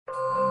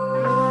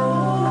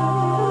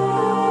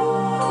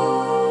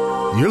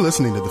You're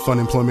listening to the Fun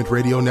Employment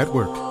Radio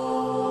Network. The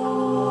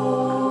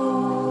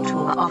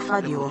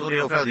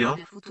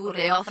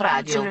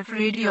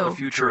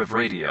future of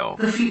radio.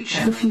 The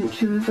future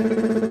of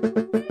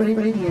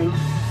radio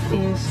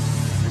is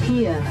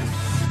here.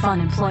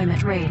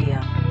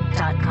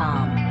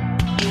 FunemploymentRadio.com.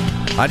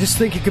 I just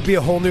think it could be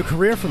a whole new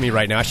career for me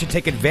right now. I should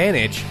take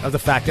advantage of the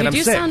fact that I'm sick.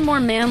 You do sound more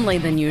manly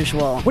than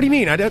usual. What do you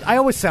mean? I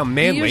always sound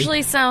manly. You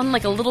usually sound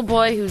like a little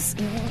boy who's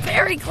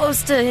very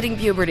close to hitting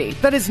puberty.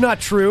 That is not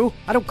true.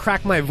 I don't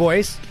crack my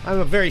voice. I have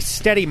a very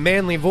steady,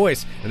 manly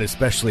voice. And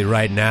especially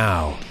right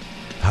now.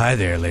 Hi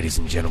there, ladies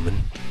and gentlemen.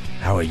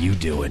 How are you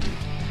doing?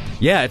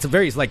 Yeah, it's a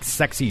very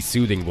sexy,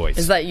 soothing voice.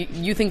 Is that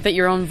you think that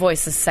your own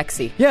voice is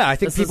sexy? Yeah, I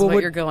think this people is what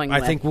would. You're going I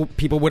with. think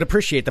people would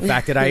appreciate the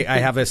fact that I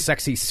have a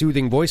sexy,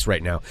 soothing voice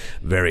right now.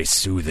 Very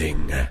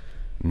soothing,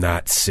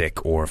 not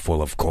sick or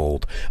full of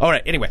cold. All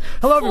right. Anyway,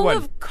 hello everyone.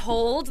 Full of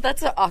cold?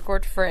 That's an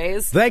awkward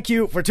phrase. Thank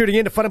you for tuning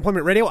in to Fun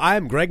Employment Radio.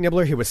 I'm Greg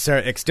Nibbler here with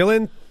Sarah X.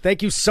 Dillon.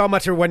 Thank you so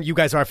much, everyone. You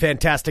guys are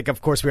fantastic.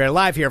 Of course, we are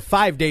live here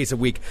 5 days a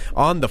week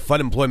on the Fun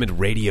Employment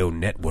Radio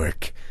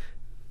Network.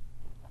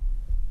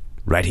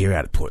 Right here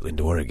out of Portland,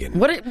 Oregon.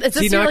 What is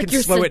this? Your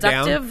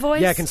seductive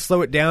voice? Yeah, I can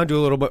slow it down, do a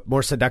little bit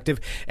more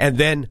seductive, and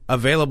then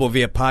available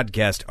via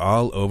podcast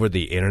all over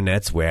the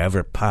internets,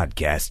 wherever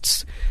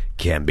podcasts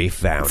can be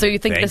found. So you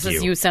think this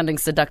is you sounding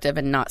seductive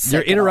and not sick?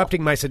 You're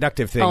interrupting my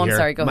seductive thing here. Oh, I'm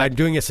sorry. Go ahead. I'm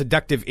doing a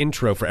seductive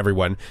intro for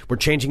everyone. We're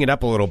changing it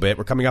up a little bit.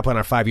 We're coming up on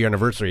our 5-year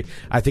anniversary.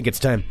 I think it's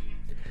time.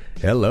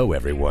 Hello,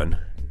 everyone.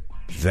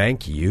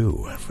 Thank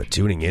you for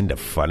tuning in to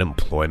Fun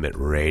Employment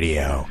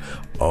Radio.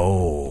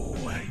 Oh,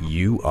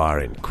 you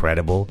are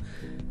incredible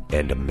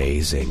and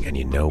amazing. And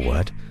you know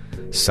what?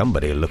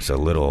 Somebody looks a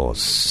little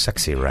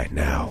sexy right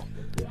now.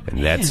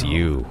 And that's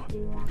you.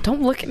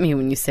 Don't look at me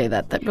when you say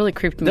that. That really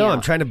creeped me out. No,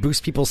 I'm trying to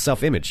boost people's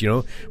self-image,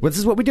 Well, this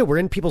is what we do. We're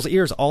in people's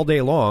ears all day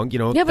long,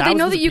 Yeah, but they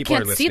know that you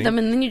can't see them,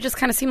 and then you just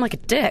kind of seem like a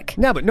dick.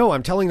 No,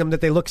 I'm telling them that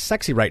they look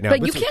sexy right now.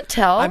 But you can't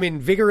tell. I'm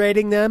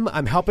invigorating them.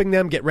 I'm helping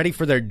them get ready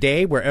for their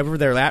day wherever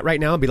they're at right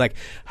now and be like,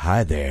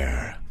 hi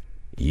there.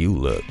 You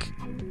look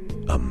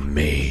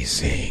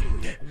amazing.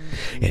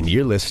 And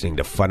you're listening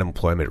to Fun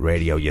Employment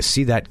Radio. You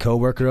see that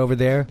coworker over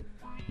there?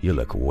 You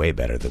look way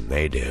better than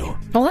they do.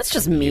 Well, that's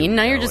just mean.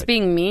 Now you're just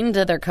being mean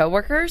to their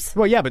coworkers?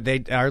 Well, yeah,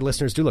 but our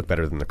listeners do look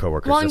better than the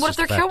coworkers. Well, and what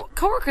if their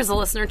coworker's a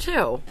listener,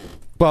 too?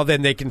 Well,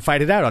 then they can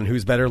fight it out on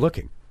who's better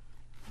looking.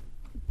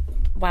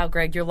 Wow,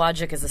 Greg, your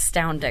logic is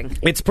astounding.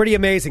 It's pretty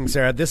amazing,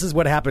 Sarah. This is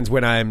what happens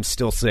when I'm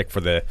still sick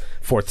for the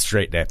 4th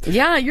straight day.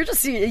 Yeah, you're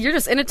just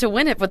in it to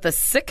win it with the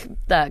sick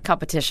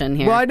competition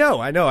here. Well, I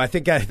know. I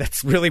think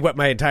that's really what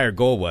my entire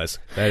goal was.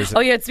 Oh,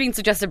 yeah, it's being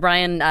suggested.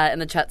 Brian in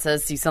the chat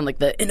says you sound like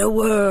the In a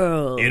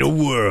World. In a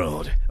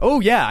World.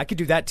 Oh, yeah, I could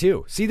do that,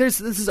 too. See, this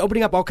is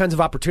opening up all kinds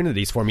of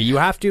opportunities for me. You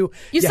have to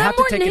You sound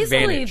more take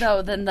nasally, advantage.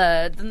 though, than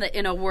the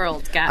In a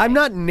World guy. I'm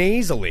not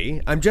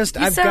nasally. I'm just...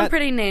 You sound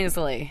pretty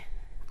nasally.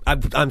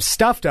 I'm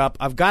stuffed up.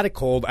 I've got a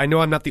cold. I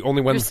know I'm not the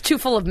only one. You're just too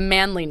full of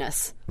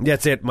manliness.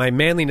 That's it. My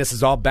manliness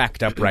is all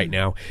backed up right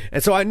now.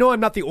 And so I know I'm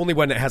not the only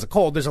one that has a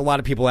cold. There's a lot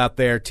of people out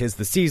there. 'Tis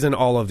the season,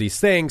 all of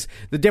these things.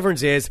 The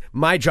difference is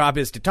my job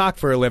is to talk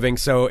for a living,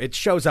 so it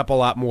shows up a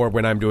lot more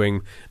when I'm doing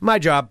my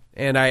job,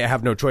 and I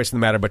have no choice in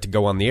the matter but to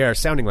go on the air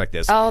sounding like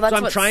this. Oh, that's so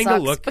I'm what trying sucks.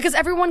 to look... Because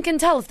everyone can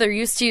tell if they're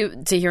used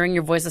to hearing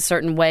your voice a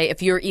certain way.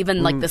 If you're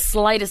even like the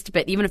slightest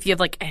bit, even if you have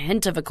like a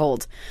hint of a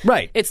cold.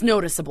 Right. It's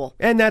noticeable.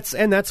 And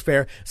that's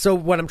fair. So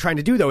what I'm trying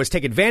to do, though, is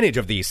take advantage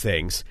of these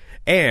things.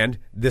 And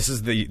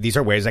these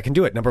are ways I can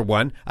do it. Number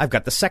one, I've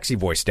got the sexy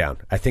voice down.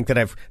 I think that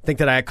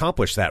I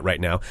accomplished that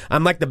right now.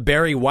 I'm like the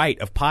Barry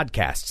White of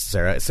podcasts,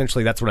 Sarah.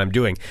 Essentially, that's what I'm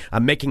doing.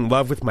 I'm making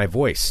love with my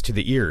voice to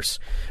the ears.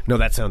 No,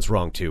 that sounds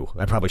wrong too.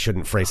 I probably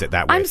shouldn't phrase it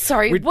that way. I'm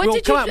sorry. We'll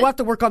have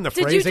to work on the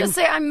phrasing. Did you just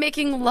say I'm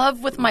making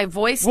love with my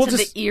voice to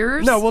the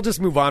ears? No, we'll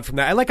just move on from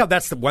that. I like how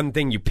that's the one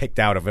thing you picked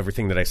out of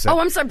everything that I said. Oh,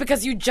 I'm sorry,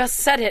 because you just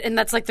said it, and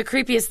that's like the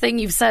creepiest thing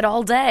you've said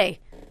all day.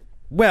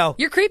 Well,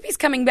 your creepy's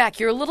coming back.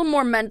 You're a little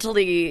more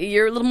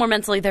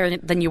mentally there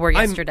than you were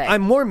yesterday.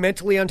 I'm more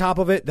mentally on top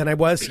of it than I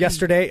was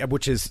yesterday,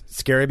 which is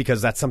scary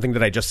because that's something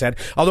that I just said.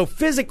 Although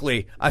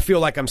physically, I feel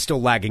like I'm still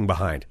lagging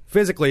behind.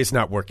 Physically, it's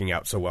not working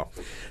out so well.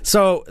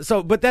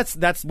 But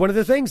that's one of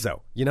the things,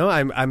 though.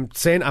 I'm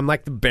saying I'm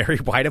like the Barry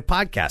White of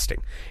podcasting.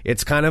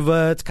 It's kind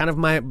of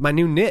my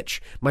new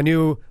niche, my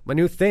new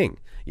thing.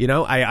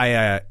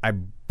 I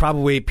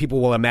probably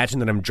people will imagine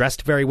that I'm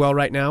dressed very well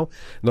right now.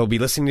 And they'll be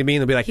listening to me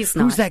and they'll be like,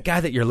 who's that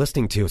guy that you're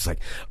listening to? It's like,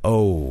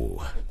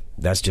 oh,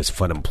 that's just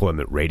Fun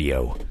Employment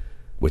Radio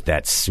with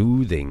that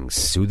soothing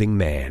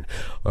man.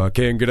 I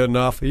can't get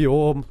enough of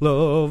your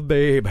love,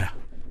 babe.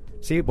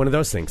 See, one of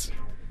those things.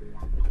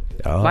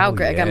 Oh, wow,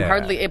 Greg, yeah. I'm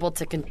hardly able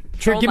to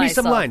control give me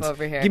myself some lines.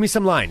 over here. Give me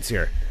some lines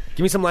here.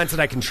 Give me some lines that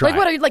I can try. Like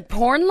what, are you like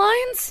porn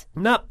lines?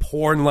 Not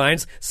porn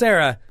lines.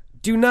 Sarah,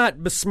 do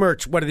not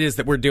besmirch what it is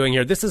that we're doing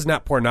here. This is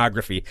not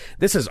pornography.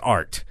 This is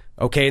art.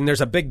 Okay, and there's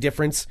a big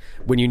difference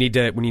when you need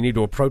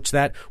to approach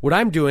that. What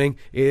I'm doing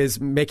is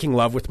making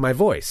love with my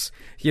voice.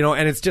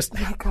 And it's just...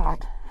 Oh,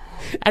 God.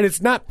 And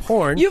it's not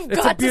porn. You've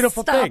it's got a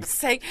beautiful to stop thing.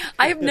 saying.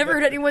 I have never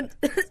heard anyone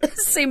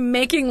say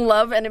making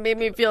love, and it made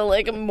me feel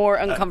like more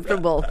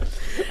uncomfortable.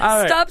 All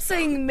right. Stop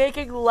saying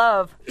making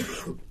love.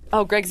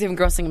 Oh, Greg's even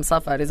grossing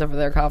himself out. He's over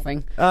there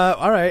coughing.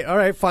 All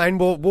right, fine.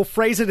 We'll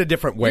phrase it a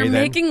different way. You're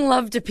then. making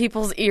love to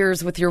people's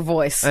ears with your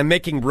voice. I'm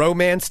making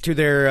romance to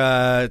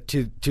their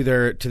to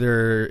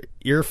their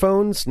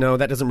earphones. No,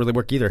 that doesn't really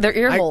work either. Their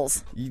ear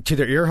holes. To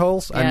their ear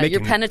holes. Yeah,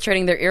 you're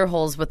penetrating their ear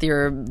holes with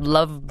your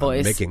love voice.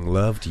 I'm making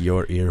love to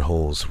your ear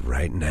holes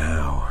right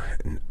now.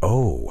 And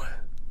oh,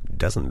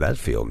 doesn't that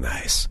feel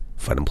nice?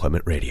 Fun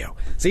Employment Radio.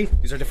 See,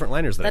 these are different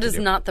liners that I That is do.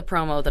 not the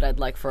promo that I'd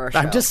like for our show.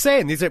 I'm just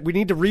saying, we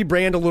need to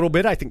rebrand a little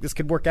bit. I think this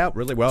could work out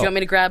really well. Do you want me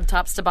to grab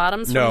tops to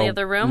bottoms from the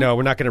other room? No,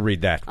 we're not going to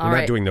read that. All we're right.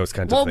 not doing those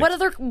kinds of things.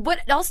 Well, what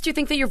else do you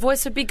think that your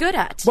voice would be good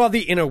at? Well,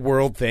 the inner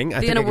world thing.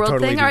 I The think inner I could world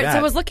totally thing? do All right, that. so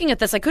I was looking at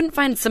this. I couldn't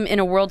find some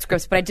inner world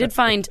scripts, but I did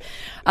find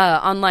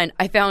online,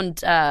 I found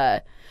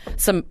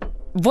some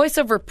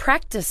voiceover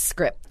practice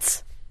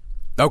scripts.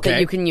 Okay.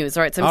 That you can use.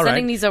 All right, so I'm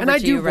sending these over and I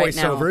to do you right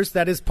now. voiceovers.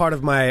 That is part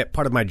of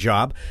my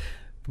job.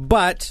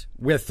 But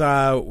with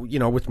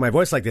with my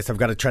voice like this, I've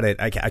got to try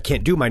to. I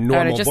can't do my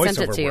normal I just voiceover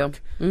sent it to you.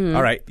 work.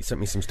 All right, you sent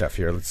me some stuff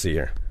here. Let's see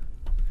here.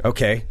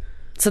 Okay,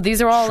 So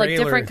these are all like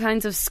Trailer. different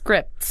kinds of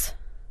scripts.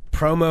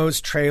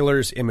 promos,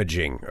 trailers,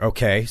 imaging.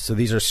 Okay, so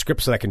these are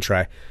scripts that I can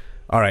try.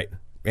 All right,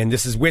 and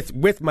this is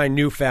with my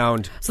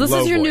newfound. So this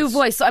low is your voice. new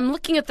voice. So I'm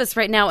looking at this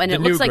right now, and The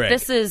it looks new like Greg.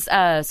 this is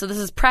this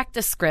is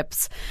practice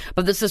scripts,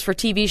 but this is for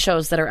TV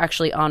shows that are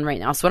actually on right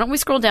now. So why don't we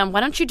scroll down?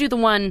 Why don't you do the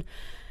one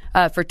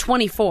for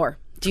 24?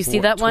 Do you see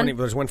that 20 one?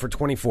 There's one for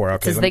 24.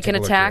 Okay, Says let me they can take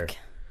a look attack. here.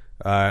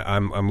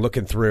 I'm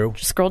looking through.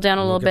 Scroll down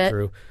a little Looking bit.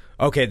 through.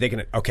 Okay, they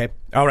can. Okay,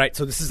 all right.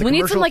 So this is a We need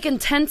commercial. some like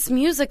intense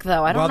music,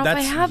 though. I don't know if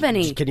I have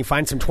any. Can you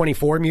find some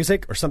 24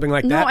 music or something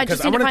like No, that? I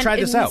just need I'm to going find. try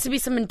It this needs out. to be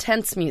some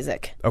intense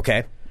music.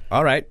 Okay,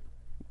 all right.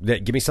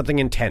 Give me something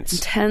intense.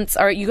 Intense.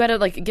 All right, you got to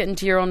like get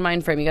into your own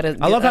mind frame. You got to.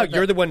 I love how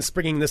you're the one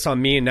springing this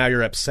on me, and now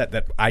you're upset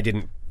that I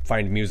didn't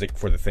find music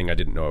for the thing I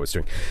didn't know I was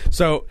doing.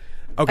 So,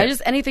 okay. I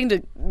just anything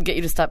to get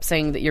you to stop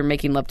saying that you're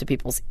making love to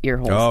people's ear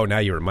holes. Oh, now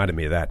you reminded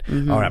me of that.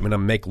 Mm-hmm. All right, I'm going to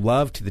make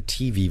love to the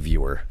TV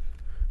viewer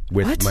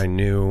with What? my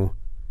new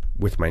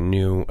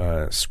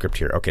script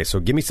here. Okay, so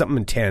give me something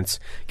intense.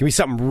 Give me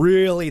something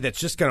really that's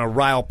just going to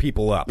rile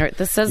people up. All right,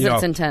 this says You that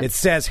it's know, intense. It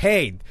says,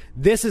 "Hey,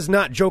 this is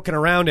not joking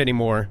around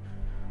anymore.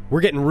 We're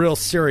getting real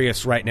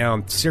serious right now,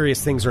 and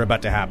serious things are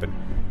about to happen."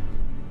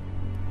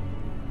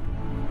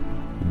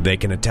 They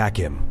can attack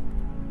him.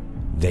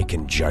 They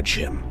can judge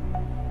him.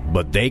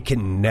 But they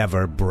can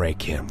never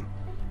break him.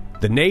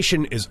 The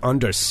nation is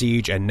under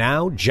siege, and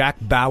now Jack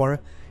Bauer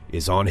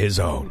is on his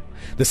own.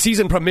 The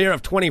season premiere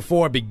of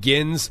 24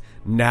 begins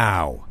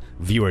now.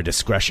 Viewer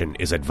discretion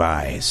is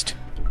advised.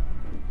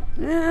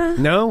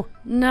 No?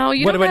 No,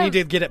 you What don't do I have- need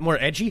to get it more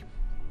edgy?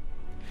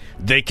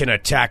 They can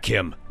attack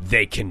him,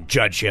 they can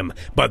judge him,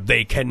 but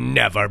they can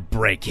never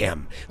break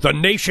him. The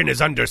nation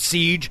is under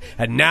siege,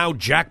 and now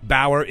Jack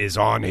Bauer is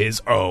on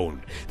his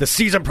own. The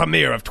season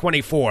premiere of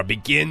 24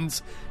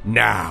 begins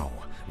now.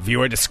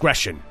 Viewer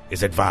discretion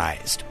is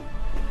advised.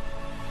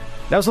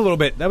 That was a little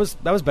bit. That was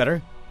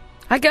better.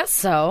 I guess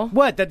so.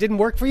 What? That didn't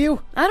work for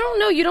you? I don't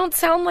know. You don't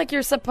sound like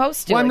you're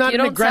supposed to. Well, I'm Like, not you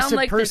an don't aggressive sound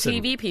like person.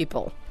 the TV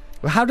people.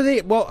 How do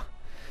they? Well,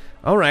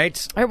 all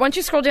right. All right, why don't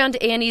you scroll down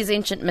to Annie's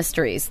Ancient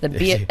Mysteries, the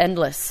Be It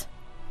Endless.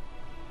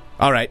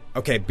 All right.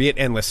 Okay. Be it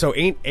endless. So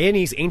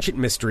Annie's Ancient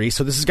Mystery.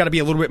 So this has got to be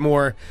a little bit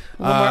more.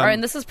 All right,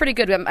 and this is pretty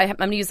good. I'm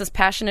going to use this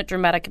passionate,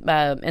 dramatic,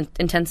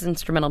 intense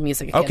instrumental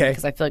music again Okay.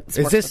 because I feel like this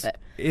is works this with it.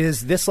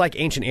 is this like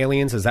Ancient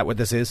Aliens? Is that what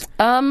this is?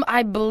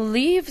 I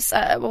believe.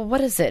 Well,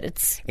 what is it?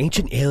 It's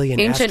Ancient alien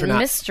Ancient astronaut.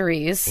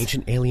 Mysteries.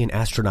 Ancient alien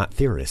astronaut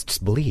theorists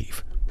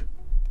believe.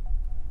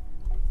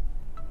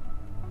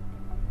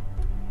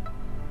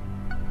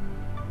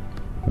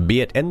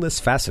 Be it endless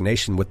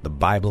fascination with the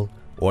Bible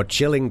or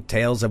chilling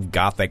tales of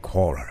Gothic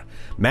horror,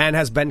 man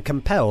has been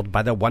compelled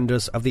by the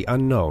wonders of the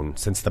unknown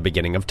since the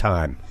beginning of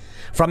time.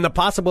 From the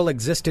possible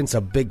existence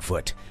of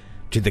Bigfoot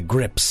to the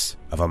grips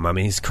of a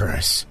mummy's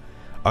curse.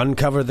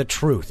 Uncover the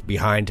truth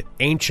behind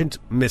Ancient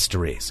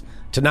Mysteries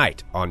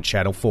tonight on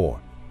Channel 4,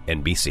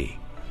 NBC.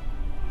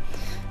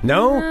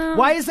 No?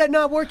 Why is that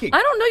not working?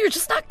 I don't know. You're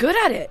just not good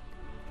at it.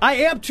 I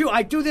am too.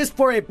 I do this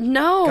for a...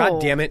 No.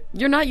 God damn it.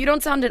 You're not. You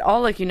don't sound at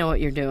all like you know what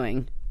you're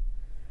doing.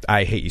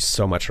 I hate you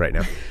so much right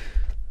now.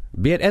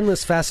 Be it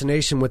endless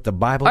fascination with the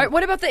Bible. All right,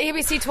 what about the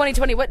ABC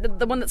 2020? What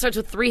the one that starts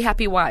with 3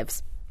 happy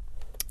wives?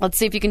 Let's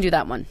see if you can do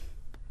that one.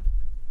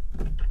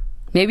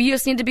 Maybe you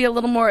just need to be a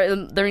little more.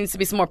 There needs to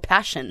be some more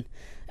passion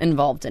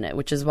involved in it,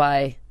 which is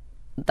why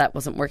that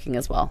wasn't working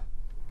as well.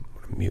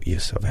 I'm gonna mute you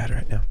so bad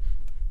right now.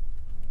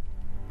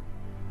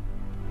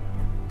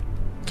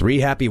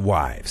 3 happy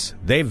wives.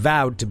 They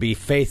vowed to be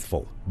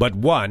faithful, but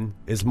one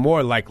is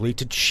more likely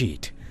to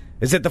cheat.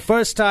 Is it the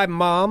first time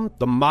mom,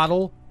 the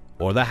model,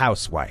 or the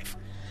housewife?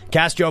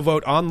 Cast your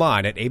vote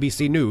online at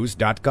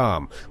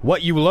abcnews.com.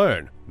 What you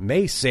learn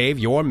may save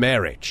your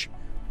marriage.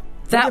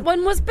 That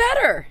one was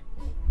better.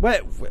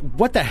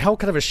 What the hell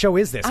kind of a show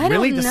is this? I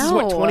Really? don't This is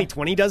what know.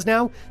 2020 does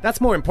now? That's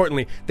more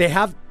importantly. They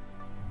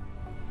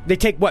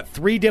take what,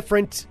 three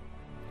different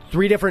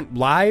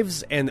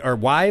lives or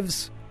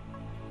wives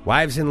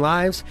and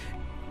lives,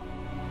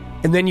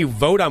 and then you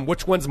vote on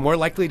which one's more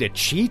likely to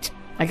cheat?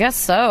 I guess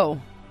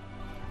so.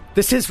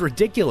 This is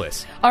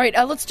ridiculous. All right,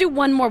 let's do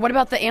one more. What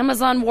about the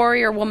Amazon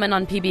Warrior Woman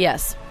on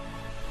PBS?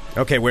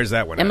 Okay, where's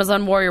that one?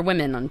 Amazon Warrior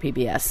Women on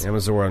PBS.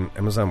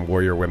 Amazon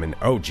Warrior Women.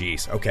 Oh,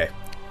 geez. Okay.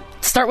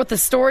 Start with the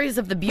stories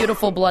of the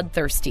beautiful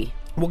bloodthirsty.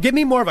 Well, give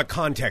me more of a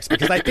context,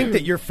 because I think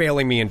that you're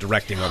failing me in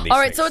directing on these All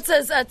right, things. so it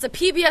says it's a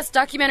PBS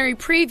documentary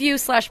preview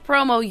 /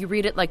 promo. You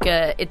read it like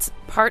it's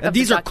part of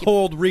These the are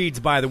cold reads,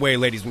 by the way,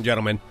 ladies and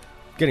gentlemen.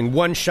 Getting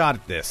one shot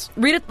at this.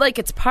 Read it like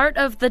it's part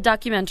of the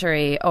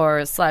documentary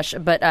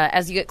but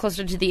as you get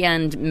closer to the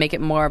end, make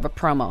it more of a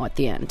promo at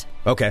the end.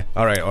 Okay.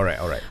 All right. All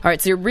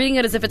right, so you're reading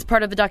it as if it's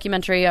part of the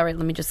documentary. All right,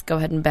 let me just go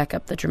ahead and back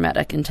up the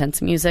dramatic,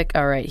 intense music.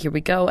 All right, here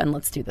we go, and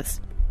let's do this.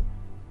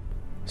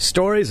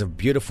 Stories of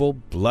beautiful,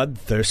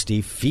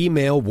 bloodthirsty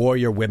female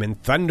warrior women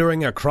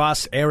thundering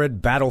across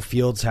arid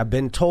battlefields have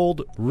been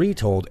told,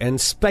 retold,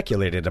 and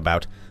speculated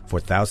about for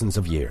thousands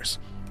of years.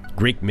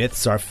 Greek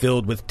myths are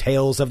filled with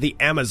tales of the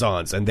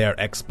Amazons and their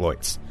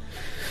exploits.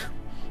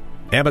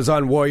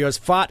 Amazon warriors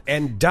fought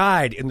and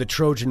died in the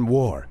Trojan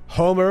War.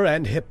 Homer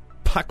and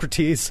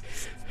Hippocrates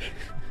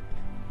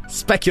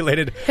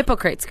speculated...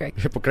 Hippocrates, Greg.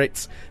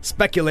 Hippocrates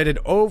speculated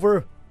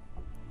over...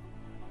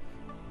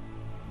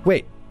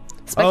 Wait.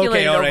 Speculated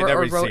okay, all right, over there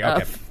or we wrote see.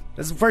 Okay. of.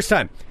 This is the first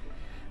time.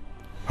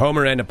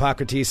 Homer and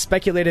Hippocrates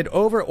speculated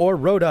over or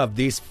wrote of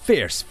these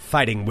fierce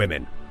fighting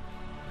women.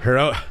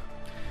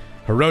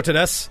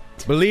 Herodotus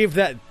believed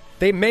that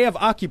they may have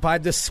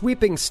occupied the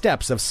sweeping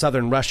steppes of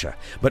southern Russia,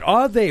 but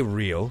are they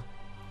real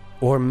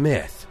or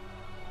myth?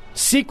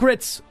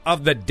 Secrets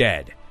of the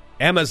Dead.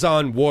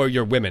 Amazon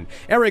Warrior Women,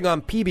 airing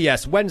on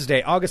PBS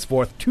Wednesday, August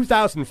 4th,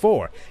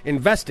 2004,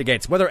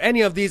 investigates whether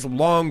any of these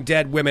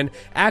long-dead women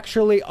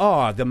actually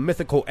are the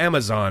mythical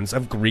Amazons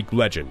of Greek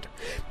legend.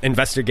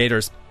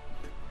 Investigators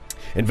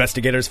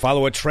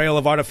follow a trail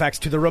of artifacts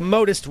to the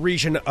remotest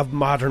region of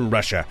modern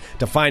Russia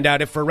to find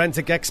out if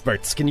forensic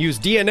experts can use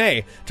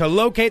DNA to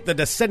locate the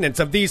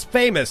descendants of these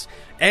famous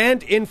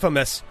and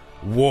infamous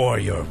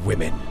warrior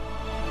women.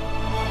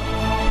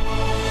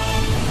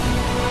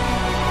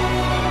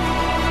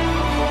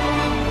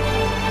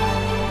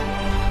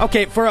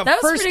 Okay, for a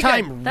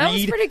first-time read, that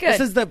was pretty good.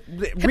 This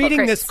is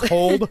reading this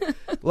cold,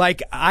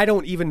 like, I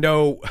don't even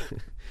know...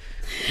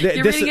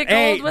 You're reading it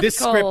cold with this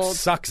cold. script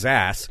sucks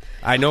ass.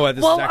 I know this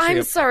is Well, actually...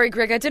 I'm sorry,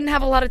 Greg. I didn't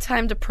have a lot of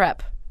time to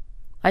prep.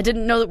 I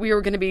didn't know that we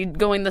were going to be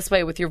going this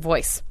way with your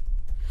voice.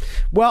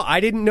 Well, I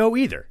didn't know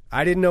either.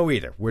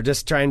 We're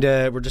just trying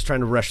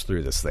to rush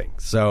through this thing.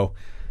 So,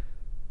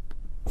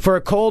 for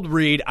a cold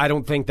read, I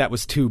don't think that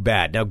was too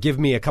bad. Now, give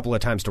me a couple of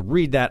times to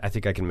read that. I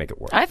think I can make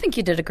it work. I think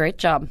you did a great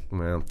job.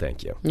 Well,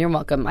 thank you. You're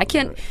welcome.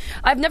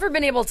 I've never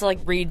been able to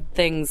read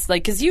things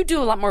because you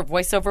do a lot more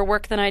voiceover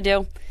work than I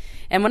do.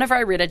 And whenever I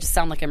read, I just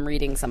sound like I'm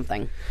reading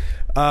something.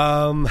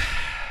 Well,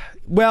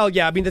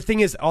 yeah. I mean, the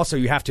thing is, also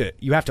you have to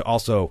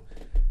also,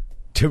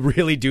 to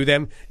really do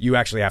them, you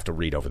actually have to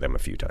read over them a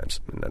few times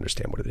and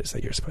understand what it is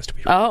that you're supposed to be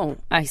reading. Oh,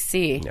 I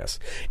see. Yes,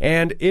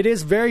 and it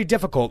is very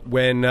difficult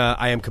when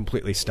I am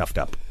completely stuffed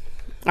up.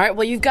 All right.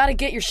 Well, you've got to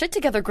get your shit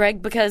together,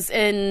 Greg, because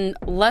in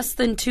less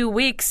than 2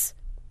 weeks,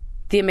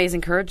 The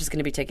Amazing Courage is going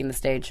to be taking the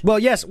stage. Well,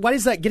 yes. Why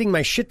is that getting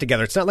my shit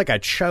together? It's not like I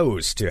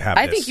chose to have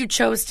I this. think you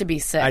chose to be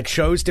sick. I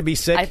chose to be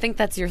sick? I think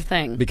that's your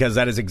thing. Because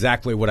that is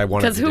exactly what I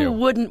wanted to do. Because who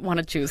wouldn't want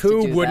to choose to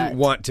do that? Who wouldn't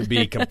want to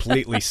be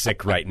completely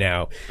sick right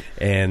now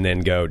and then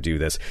go do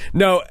this?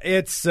 No,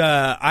 it's,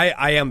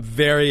 I am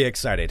very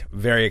excited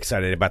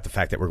about the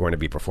fact that we're going to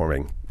be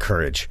performing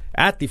Courage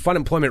at the Fun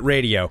Employment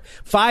Radio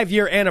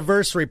 5-year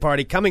anniversary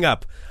party coming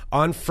up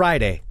on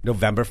Friday,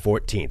 November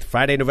 14th.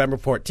 Friday, November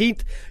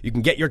 14th. You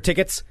can get your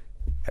tickets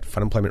at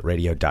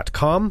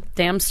funemploymentradio.com.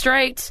 Damn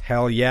straight.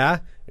 Hell yeah.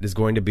 It is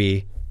going to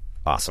be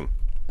awesome.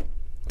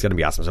 It's going to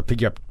be awesome. So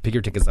pick your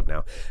tickets up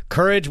now.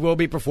 Courage will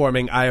be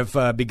performing. I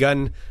have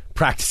begun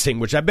practicing,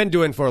 which I've been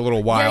doing for a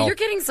little while. Yeah, you're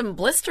getting some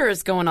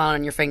blisters going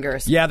on your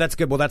fingers. Yeah, that's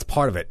good. Well, that's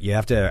part of it. I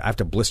have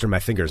to blister my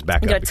fingers back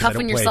up. You got to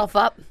toughen yourself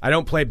up. I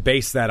don't play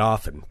bass that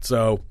often.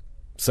 So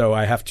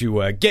I have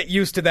to get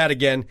used to that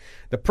again.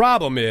 The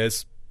problem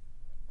is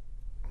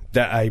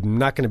that I'm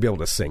not going to be able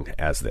to sing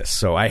as this,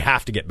 so I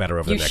have to get better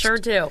over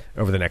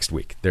the next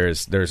week.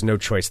 There's no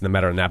choice in the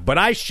matter on that, but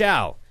I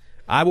shall.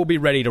 I will be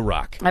ready to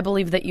rock. I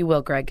believe that you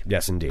will, Greg.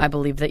 Yes, indeed. I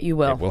believe that you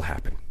will. It will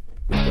happen.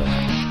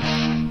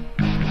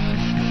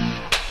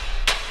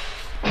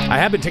 I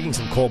have been taking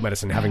some cold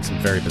medicine, having some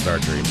very bizarre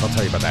dreams. I'll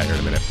tell you about that here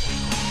in a minute.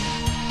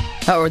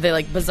 Oh, are they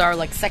like bizarre,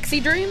 like sexy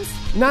dreams?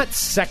 Not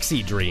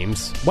sexy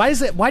dreams. Why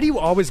do you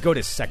always go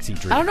to sexy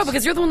dreams? I don't know,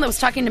 because you're the one that was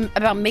talking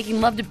about making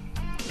love to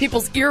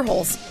people's ear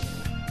holes.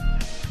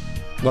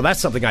 Well,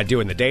 that's something I do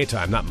in the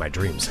daytime, not in my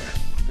dreams.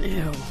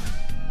 Ew.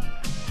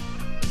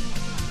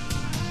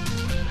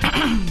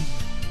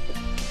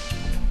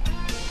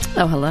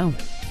 Oh, hello.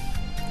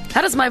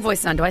 How does my voice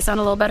sound? Do I sound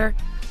a little better?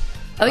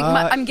 I think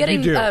I'm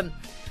getting. you do.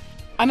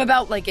 I'm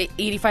about like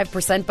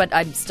 85%, but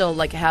I'm still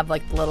like have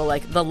like the little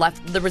like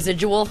the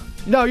residual.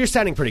 No, you're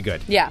sounding pretty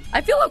good. Yeah,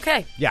 I feel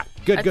okay. Yeah,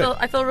 good.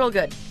 I feel real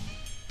good.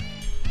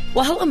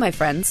 Well, hello, my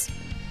friends.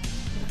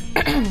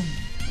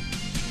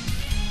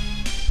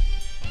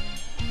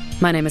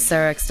 My name is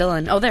Sarah X.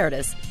 Dillon. Oh, there it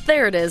is.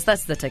 There it is.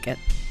 That's the ticket.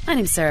 My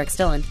name's Sarah X.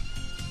 Dillon.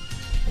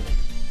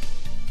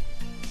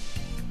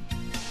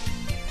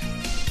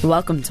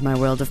 Welcome to my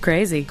world of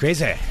crazy.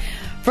 Crazy.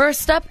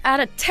 First up, out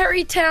of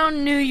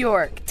Terrytown, New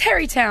York.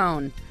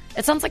 Terrytown.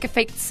 It sounds like a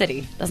fake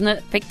city, doesn't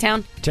it? Fake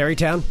town?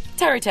 Terrytown?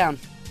 Terrytown.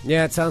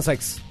 Yeah, it sounds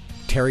like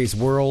Terry's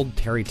World,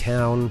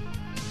 Terrytown,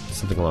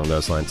 something along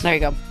those lines. There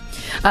you go.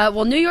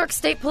 Well, New York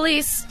State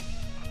Police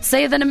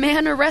say that a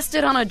man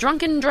arrested on a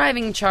drunken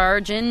driving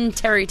charge in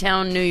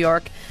Terrytown, New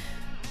York,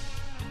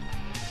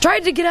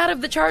 tried to get out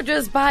of the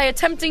charges by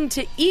attempting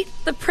to eat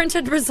the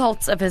printed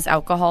results of his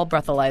alcohol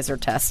breathalyzer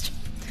test.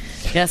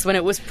 Yes, when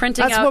it was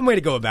printing That's out, one way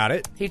to go about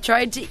it. he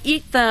tried to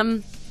eat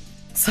them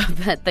so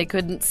that they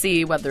couldn't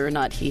see whether or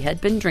not he had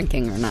been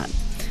drinking or not.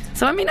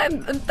 So, I mean,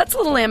 that's a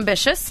little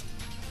ambitious.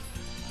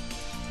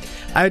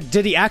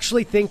 Did he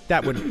actually think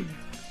that would...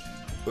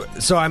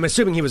 So I'm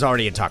assuming he was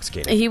already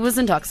intoxicated. He was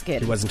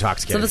intoxicated. He was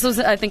intoxicated. So this was,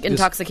 I think,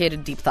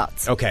 intoxicated deep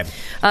thoughts. Okay.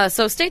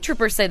 So state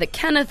troopers say that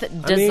Kenneth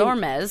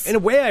Desormes... in a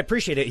way, I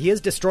appreciate it. He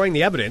is destroying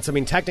the evidence. I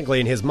mean,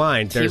 technically, in his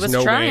mind, there's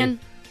no way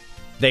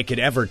they could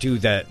ever do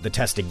the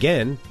test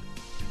again.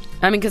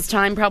 I mean, because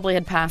time probably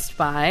had passed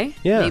by.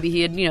 Yeah. Maybe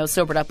he had,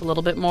 sobered up a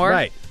little bit more.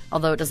 Right.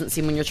 Although it doesn't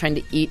seem when you're trying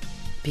to eat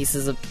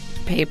pieces of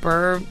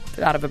paper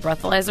out of a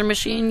breathalyzer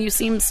machine, you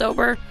seem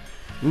sober.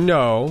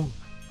 No,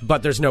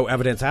 but there's no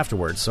evidence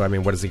afterwards. So, I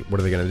mean, what are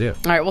they going to do?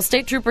 All right, well,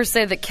 state troopers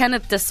say that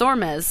Kenneth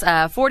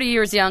Desormes, 40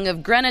 years young,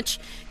 of Greenwich,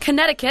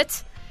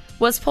 Connecticut,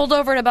 was pulled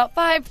over at about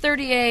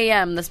 5:30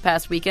 a.m. this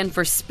past weekend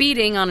for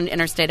speeding on an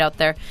interstate out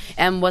there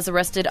and was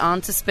arrested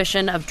on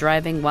suspicion of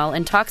driving while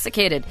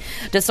intoxicated.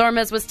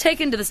 Desormes was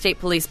taken to the state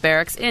police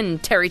barracks in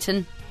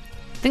Terrytown.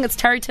 I think it's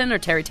Terrytown or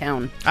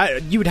Terrytown.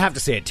 You would have to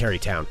say it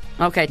Terrytown.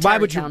 Okay,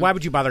 Terrytown. Why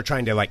would you bother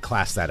trying to,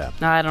 class that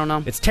up? I don't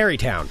know. It's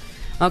Terrytown.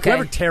 Okay.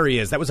 Whoever Terry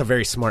is, that was a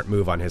very smart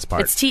move on his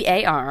part. It's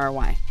Tarry.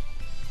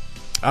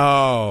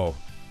 Oh.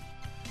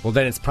 Well,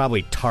 then it's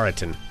probably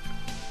Tarleton.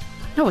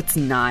 No, it's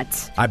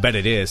not. I bet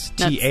it is.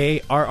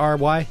 Tarry?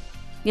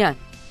 Yeah,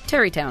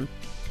 Terrytown.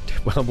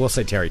 Well, we'll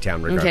say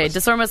Terrytown regardless. Okay,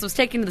 Desormes was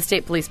taken to the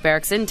state police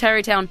barracks in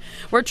Terrytown,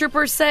 where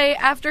troopers say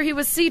after he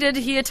was seated,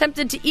 he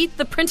attempted to eat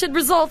the printed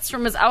results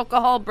from his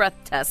alcohol breath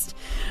test.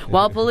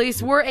 While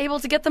police were able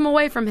to get them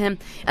away from him,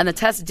 and the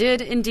test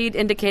did indeed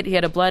indicate he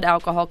had a blood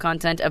alcohol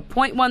content of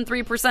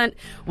 0.13%,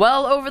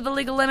 well over the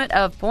legal limit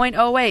of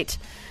 0.08.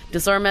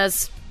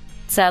 Desormes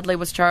sadly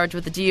was charged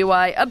with the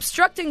DUI,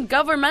 obstructing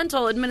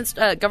governmental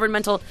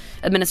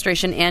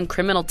administration, and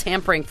criminal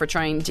tampering for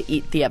trying to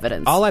eat the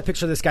evidence. All I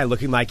picture this guy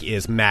looking like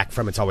is Mac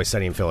from It's Always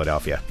Sunny in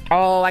Philadelphia.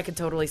 Oh, I could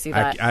totally see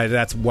that.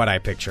 That's what I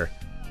picture.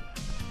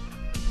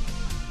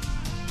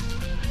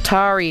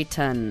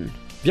 Tarleton.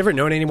 Have you ever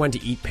known anyone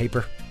to eat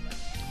paper?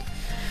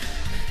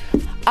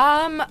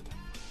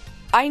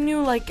 I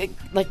knew like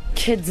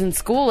kids in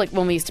school, like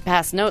when we used to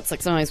pass notes,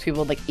 like sometimes people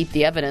would like eat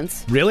the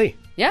evidence. Really?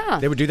 Yeah.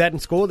 They would do that in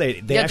school?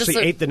 They actually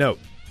ate the note.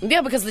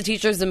 Yeah, because the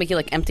teachers would make you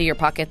like empty your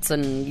pockets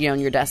and in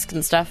your desk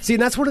and stuff. See,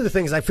 and that's one of the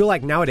things I feel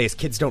like nowadays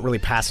kids don't really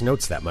pass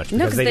notes that much.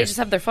 No, because they just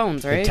have their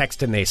phones, right? They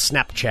text and they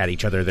Snapchat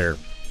each other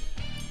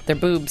their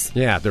boobs.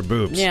 Yeah, their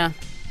boobs. Yeah.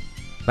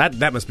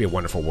 That must be a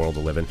wonderful world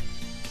to live in.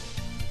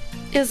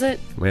 Is it?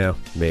 Well,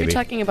 maybe. You're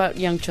talking about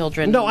young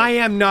children. No, I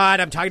am not.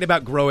 I'm talking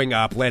about growing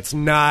up. Let's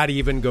not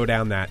even go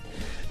down that.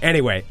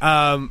 Anyway,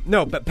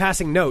 no, but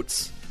passing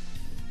notes,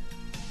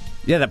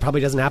 yeah, that probably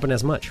doesn't happen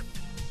as much.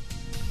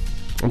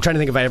 I'm trying to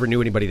think if I ever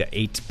knew anybody that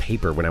ate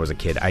paper when I was a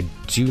kid. I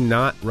do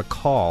not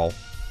recall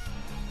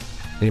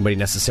anybody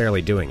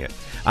necessarily doing it.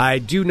 I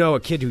do know a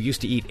kid who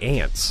used to eat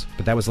ants,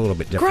 but that was a little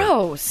bit different.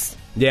 Gross.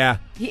 Yeah.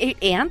 He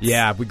ate ants?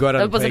 Yeah, we go out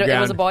on the playground. It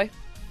was a boy?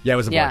 Yeah, it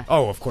was a boy. Yeah.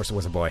 Oh, of course it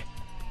was a boy.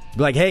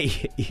 Be like,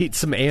 hey, eat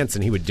some ants,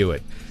 and he would do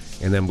it.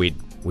 And then we'd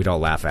all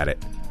laugh at it.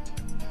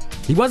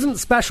 He wasn't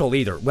special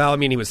either. Well, I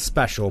mean, he was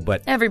special,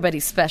 but...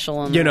 Everybody's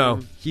special.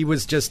 He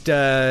was just,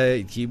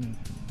 he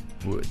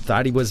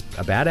thought he was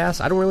a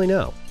badass? I don't really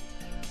know.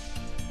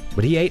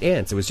 But he ate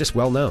ants. It was just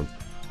well known.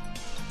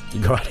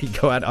 He'd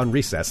go out on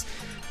recess.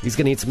 He's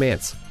going to eat some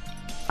ants.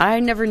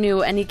 I never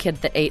knew any kid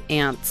that ate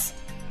ants.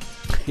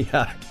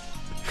 Yeah.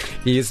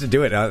 He used to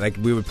do it.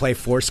 We would play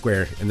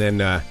Foursquare, and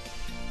then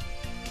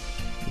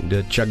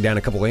chug down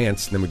a couple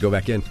ants, and then we'd go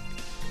back in.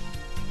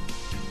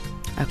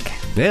 Okay.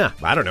 Yeah,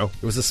 I don't know.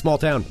 It was a small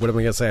town. What am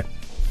I going to say?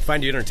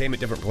 Find your entertainment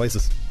different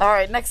places. All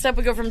right, next up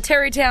we go from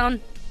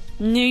Terrytown,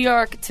 New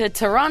York, to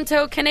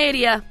Toronto,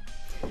 Canada.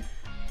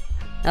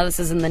 Now this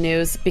is in the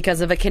news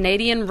because of a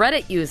Canadian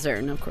Reddit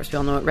user. Now, of course, we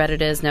all know what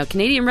Reddit is. Now, a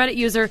Canadian Reddit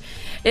user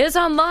is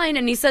online,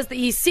 and he says that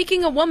he's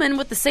seeking a woman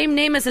with the same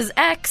name as his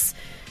ex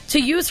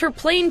to use her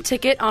plane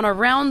ticket on a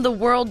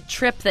round-the-world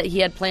trip that he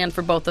had planned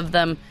for both of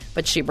them,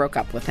 but she broke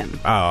up with him.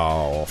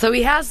 Oh. So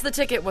he has the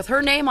ticket with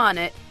her name on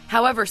it,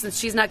 However, since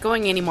she's not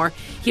going anymore,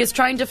 he is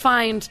trying to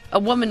find a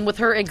woman with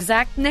her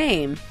exact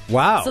name.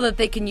 Wow. So that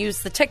they can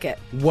use the ticket.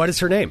 What is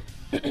her name?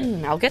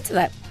 I'll get to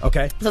that.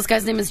 Okay. So this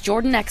guy's name is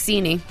Jordan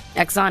Exani,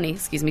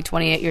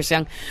 28 years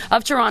young,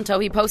 of Toronto.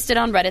 He posted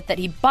on Reddit that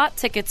he bought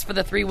tickets for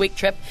the 3-week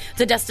trip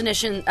to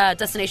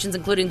destinations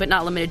including but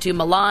not limited to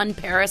Milan,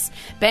 Paris,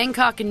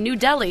 Bangkok, and New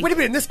Delhi. Wait a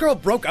minute, this girl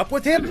broke up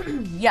with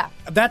him? Yeah.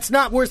 That's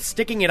not worth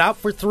sticking it out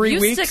for 3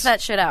 weeks? You stick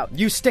that shit out.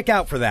 You stick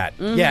out for that.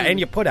 Yeah, and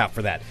you put out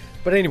for that.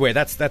 But anyway,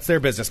 that's their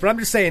business. But I'm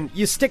just saying,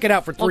 you stick it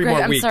out for 3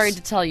 more weeks. I'm sorry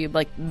to tell you,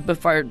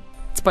 before...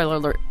 Spoiler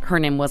alert, her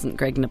name wasn't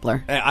Greg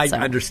Nibbler. I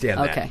understand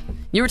that. Okay.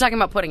 You were talking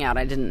about putting out.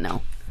 I didn't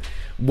know.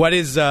 What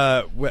is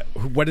the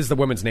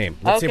woman's name?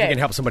 Let's see if we can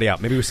help somebody out.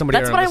 Maybe somebody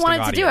That's in what our I wanted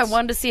listening to do. I audience.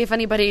 wanted to see if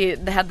anybody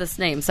had this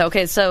name.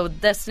 So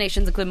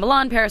destinations include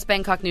Milan, Paris,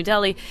 Bangkok, New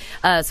Delhi.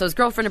 So his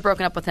girlfriend had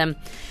broken up with him.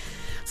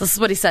 So this is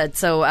what he said.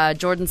 So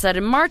Jordan said,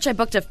 in March, I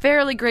booked a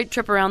fairly great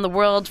trip around the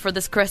world for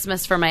this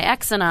Christmas for my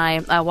ex and I.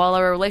 While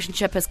our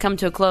relationship has come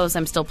to a close,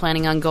 I'm still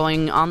planning on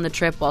going on the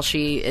trip while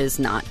she is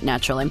not,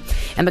 naturally.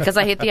 And because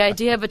I hate the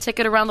idea of a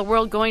ticket around the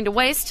world going to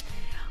waste,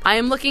 I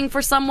am looking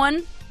for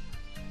someone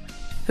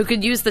who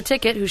could use the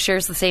ticket who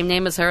shares the same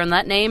name as her, and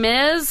that name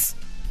is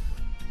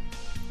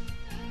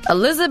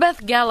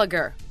Elizabeth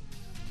Gallagher.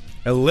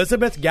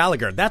 Elizabeth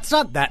Gallagher. That's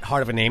not that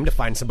hard of a name to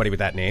find somebody with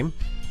that name.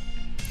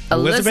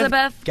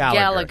 Elizabeth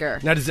Gallagher.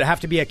 Now, does it have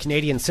to be a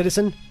Canadian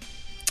citizen? Do you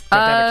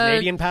have to have a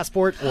Canadian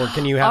passport, or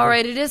can you have? All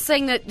right, it is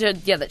saying that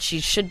that she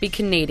should be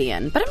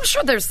Canadian, but I'm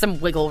sure there's some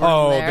wiggle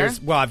room there.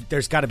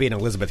 There's got to be an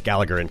Elizabeth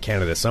Gallagher in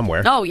Canada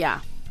somewhere. Oh yeah.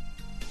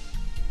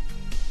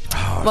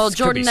 Well, This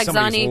Jordan could be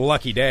somebody's Exani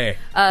lucky day.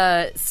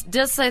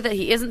 does say that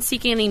he isn't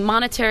seeking any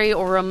monetary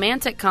or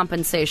romantic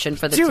compensation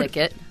for the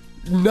ticket.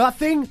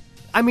 Nothing.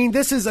 I mean,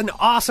 this is an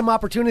awesome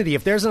opportunity.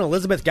 If there's an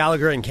Elizabeth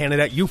Gallagher in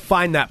Canada, you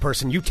find that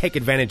person. You take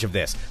advantage of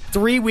this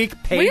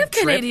 3-week paid We have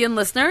trip. Canadian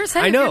listeners.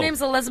 Hey, I if know. your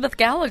name's Elizabeth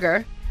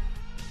Gallagher.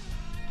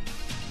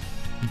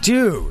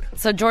 Dude.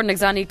 So Jordan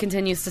Exani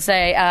continues to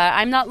say,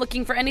 I'm not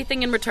looking for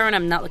anything in return.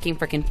 I'm not looking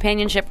for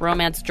companionship,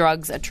 romance,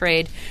 drugs, a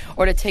trade,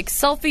 or to take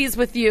selfies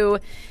with you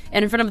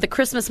in front of the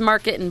Christmas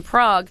market in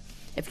Prague.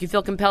 If you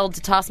feel compelled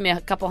to toss me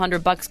a couple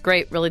 $100,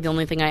 great. Really, the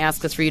only thing I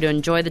ask is for you to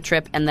enjoy the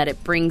trip and that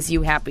it brings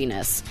you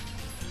happiness.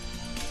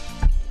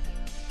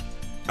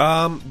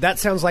 That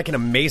sounds like an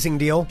amazing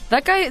deal.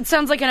 That guy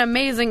sounds like an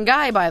amazing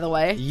guy, by the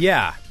way.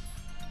 Yeah.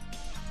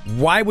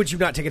 Why would you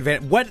not take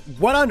advantage?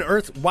 What on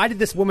earth? Why did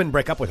this woman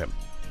break up with him?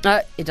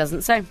 It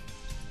doesn't say.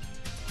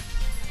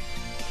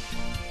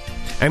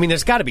 I mean,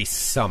 there's got to be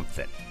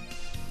something.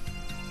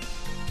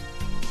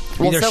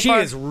 Well, Either so she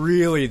far- is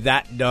really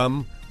that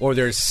dumb, or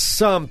there's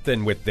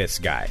something with this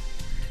guy.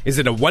 Is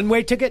it a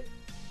one-way ticket?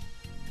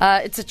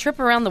 It's a trip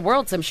around the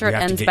world, so I'm sure You it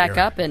have to ends get back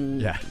your- up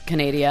in Yeah.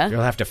 Canada.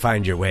 You'll have to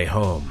find your way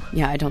home.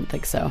 Yeah, I don't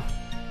think so.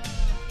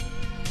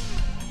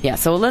 Yeah,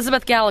 so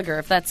Elizabeth Gallagher,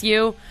 if that's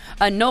you,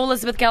 no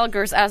Elizabeth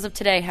Gallaghers as of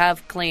today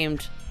have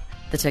claimed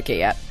the ticket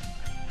yet.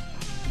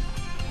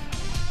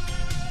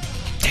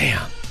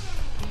 Damn.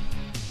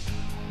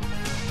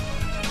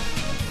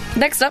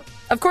 Next up,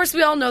 of course,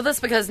 we all know this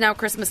because now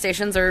Christmas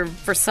stations are,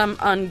 for some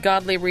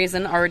ungodly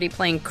reason, already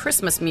playing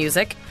Christmas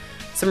music.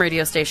 Some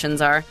radio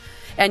stations are.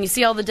 And you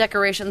see all the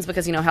decorations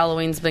because,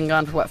 Halloween's been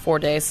gone for, 4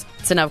 days?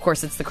 So now, of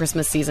course, it's the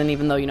Christmas season,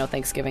 even though,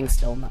 Thanksgiving's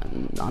still not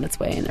on its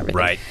way and everything.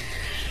 Right.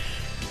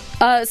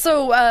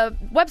 So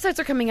websites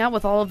are coming out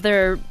with all of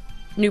their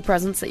new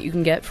presents that you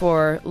can get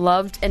for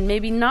loved and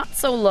maybe not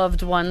so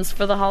loved ones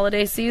for the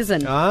holiday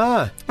season.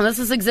 Ah. And this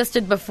has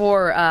existed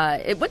before.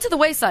 It went to the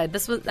wayside.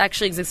 This was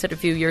actually existed a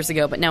few years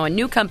ago, but now a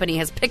new company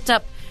has picked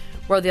up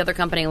where the other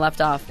company left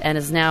off and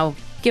is now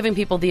giving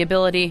people the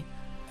ability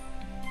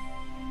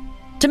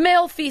to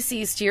mail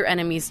feces to your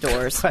enemy's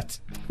doors. What?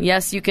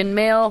 Yes, you can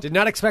mail. Did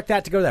not expect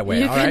that to go that way.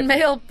 You All can right.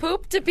 mail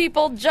poop to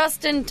people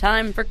just in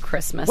time for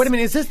Christmas. Wait a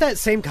minute. Is this that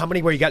same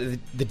company where you got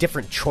the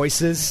different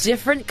choices?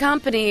 Different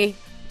company,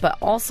 but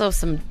also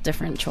some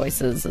different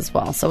choices as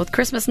well. So with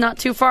Christmas not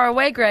too far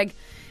away, Greg,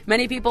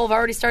 many people have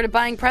already started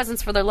buying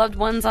presents for their loved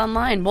ones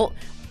online. Well,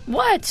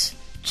 what?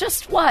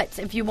 Just what?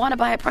 If you want to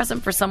buy a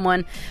present for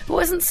someone who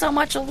isn't so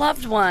much a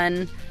loved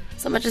one,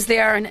 so much as they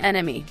are an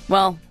enemy,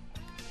 well,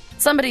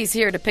 somebody's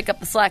here to pick up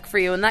the slack for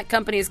you, and that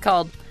company is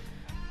called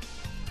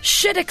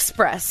Shit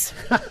Express.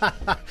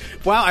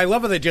 Wow, I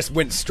love how they just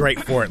went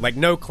straight for it. Like,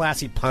 no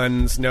classy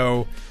puns,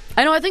 no...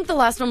 I know, I think the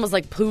last one was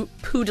like poo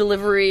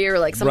delivery or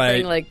like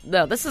something Right.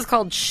 no, this is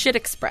called Shit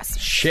Express.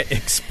 Shit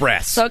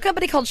Express. So a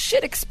company called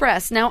Shit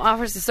Express now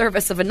offers the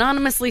service of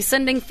anonymously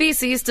sending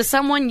feces to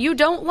someone you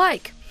don't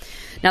like.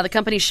 Now, the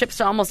company ships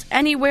to almost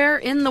anywhere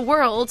in the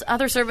world.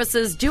 Other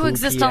services do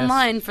exist PS.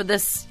 online for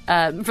this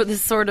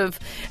sort of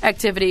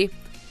activity,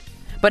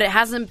 but it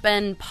hasn't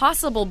been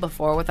possible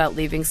before without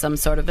leaving some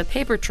sort of a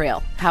paper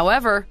trail.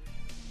 However,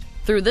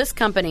 through this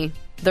company,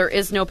 there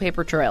is no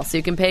paper trail. So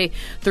you can pay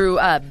through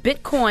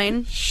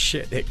Bitcoin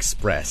Shit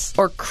Express.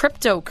 or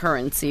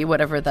cryptocurrency,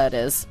 whatever that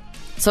is.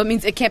 So it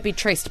means it can't be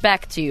traced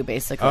back to you,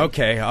 basically.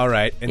 Okay, all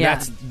right. And Yeah.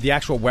 that's the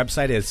actual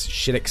website is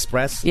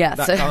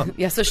shitexpress.com?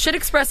 Yeah, so Shit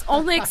Express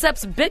only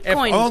accepts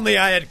Bitcoin. If only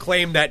I had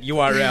claimed that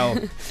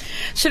URL.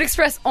 Shit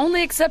Express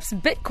only accepts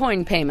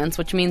Bitcoin payments,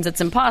 which means it's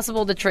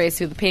impossible to trace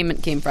who the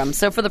payment came from.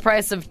 So for the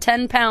price of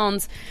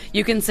 £10,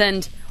 you can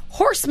send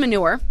horse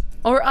manure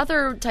or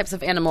other types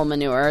of animal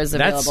manure is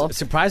available. That's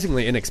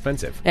surprisingly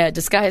inexpensive.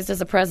 Disguised as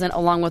a present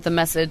along with a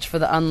message for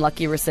the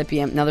unlucky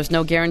recipient. Now, there's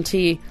no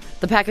guarantee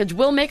the package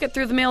will make it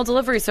through the mail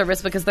delivery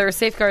service because there are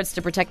safeguards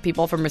to protect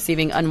people from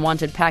receiving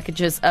unwanted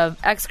packages of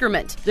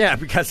excrement. Yeah,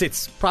 because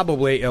it's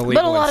probably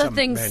illegal. But a lot in of some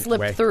things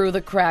slip way. through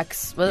the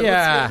cracks. But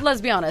Yeah.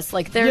 let's be honest.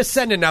 Like, You there's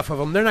send enough of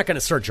them, they're not going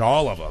to search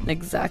all of them.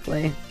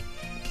 Exactly.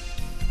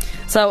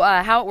 So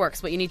how it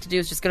works, what you need to do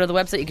is just go to the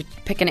website. You could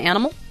pick an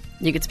animal.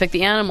 You get to pick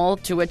the animal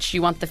to which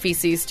you want the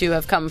feces to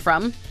have come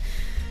from.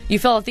 You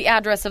fill out the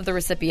address of the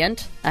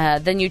recipient.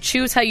 Then you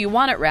choose how you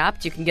want it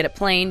wrapped. You can get it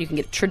plain, you can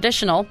get it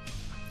traditional,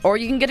 or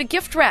you can get it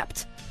gift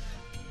wrapped.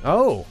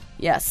 Oh.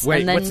 Yes.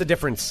 Wait, and then what's the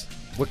difference?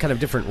 What kind of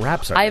different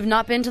wraps are I there? have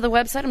not been to the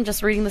website. I'm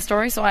just reading the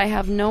story, so I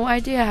have no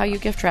idea how you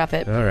gift wrap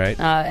it. All right.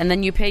 And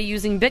then you pay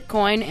using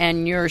Bitcoin,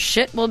 and your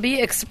shit will be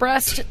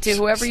expressed to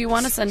whoever you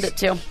want to send it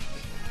to.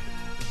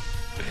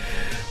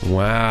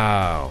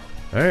 Wow.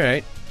 All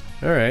right.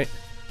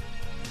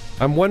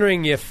 I'm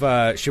wondering if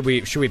should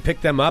we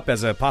pick them up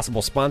as a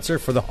possible sponsor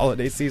for the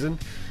holiday season?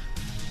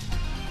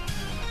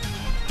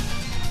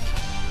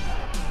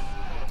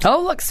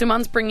 Oh, look,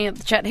 Suman's bringing up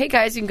the chat. Hey,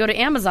 guys, you can go to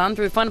Amazon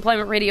through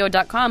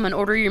funemploymentradio.com and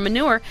order your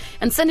manure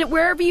and send it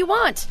wherever you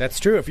want.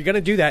 That's true. If you're going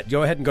to do that,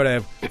 go ahead and go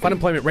to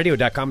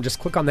funemploymentradio.com. Just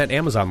click on that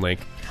Amazon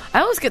link.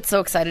 I always get so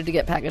excited to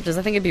get packages.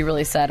 I think it'd be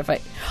really sad if I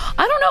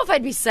don't know if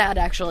I'd be sad,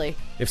 actually.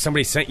 If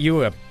somebody sent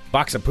you a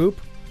box of poop,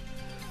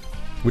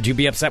 would you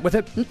be upset with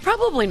it?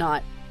 Probably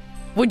not.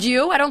 Would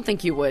you? I don't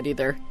think you would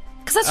either.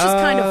 Because that's just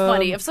kind of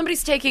funny. If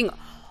somebody's taking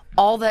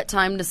all that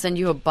time to send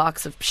you a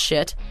box of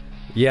shit,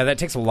 Yeah, that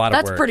takes a lot of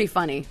work. that's pretty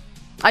funny.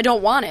 I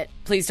don't want it.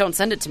 Please don't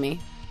send it to me.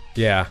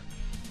 Yeah.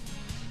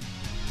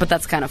 But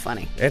that's kind of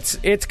funny.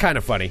 It's kind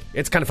of funny.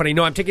 It's kind of funny.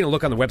 No, I'm taking a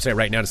look on the website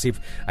right now to see if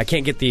I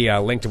can't get the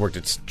link to work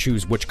to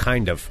choose which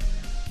kind of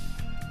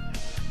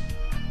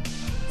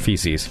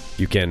feces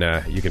you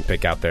can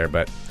pick out there.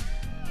 But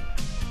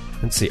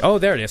let's see. Oh,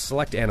 there it is.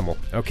 Select animal.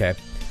 Okay.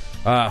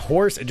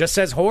 Horse. It just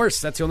says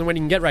horse. That's the only one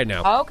you can get right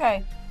now.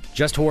 Okay.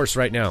 Just horse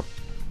right now.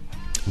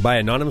 Buy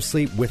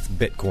anonymously with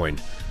Bitcoin.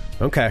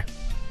 Okay.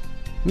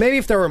 Maybe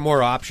if there were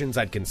more options,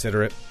 I'd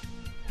consider it.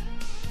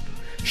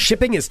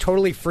 Shipping is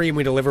totally free and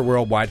we deliver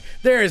worldwide.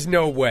 There is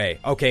no way.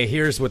 Okay,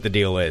 here's what the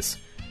deal is.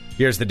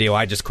 Here's the deal.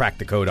 I just cracked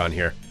the code on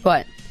here.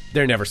 What?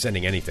 They're never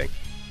sending anything.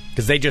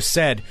 Because they just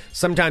said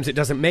sometimes it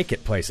doesn't make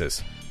it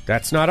places.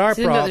 That's not our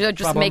So problem. they're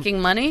just making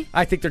money?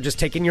 I think they're just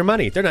taking your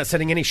money. They're not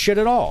sending any shit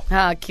at all.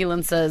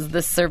 Keelan says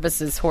this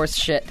service is horse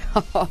shit.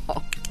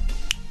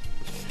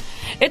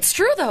 It's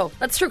true, though.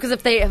 That's true, because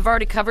if they have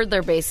already covered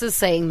their bases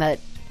saying that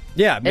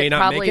Yeah, it may not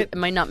probably make it. it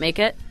might not make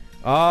it.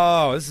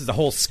 Oh, this is a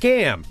whole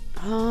scam.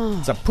 Oh.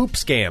 It's a poop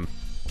scam.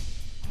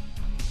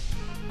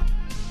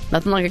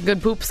 Nothing like a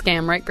good poop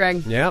scam, right,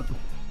 Greg? Yep.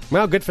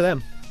 Well, good for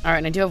them. All right,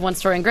 and I do have one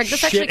story. And Greg,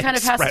 this actually kind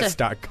of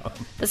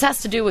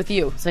has to do with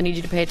you, so I need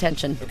you to pay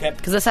attention. Okay.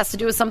 Because this has to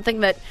do with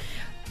something that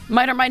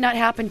might or might not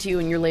happen to you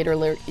in your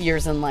later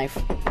years in life.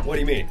 What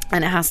do you mean?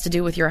 And it has to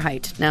do with your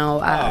height.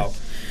 Now,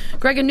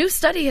 Greg, a new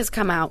study has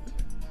come out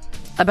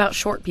about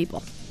short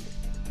people.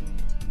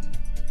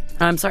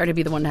 I'm sorry to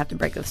be the one to have to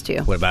break this to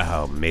you. What about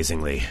how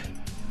amazingly?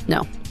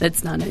 No,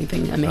 it's not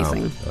anything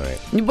amazing. All right.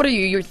 What are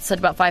you? You said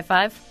about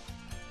 5'5"?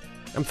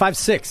 I'm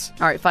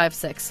 5'6" All right,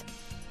 5'6".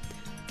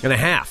 and a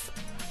half.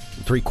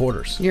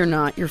 3/4. You're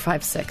not. You're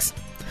 5'6".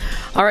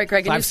 All right,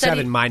 Greg.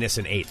 5'7" minus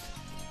an eighth.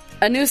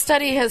 A new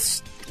study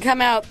has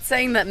come out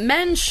saying that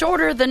men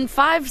shorter than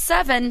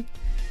 5'7"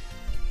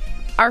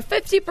 are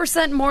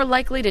 50% more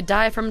likely to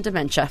die from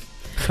dementia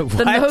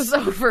than those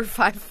over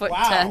 5'10".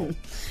 Wow.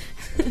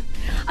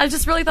 I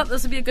just really thought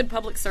this would be a good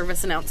public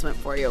service announcement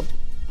for you.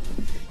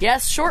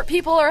 Yes, short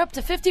people are up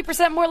to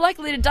 50% more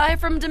likely to die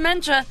from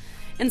dementia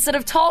instead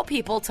of tall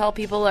people. Tall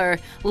people are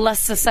less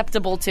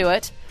susceptible to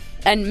it.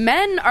 And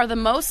men are the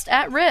most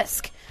at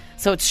risk.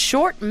 So it's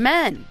short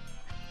men.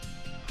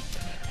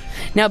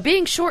 Now,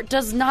 being short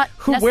does not...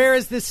 Where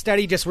is this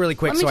study? Just really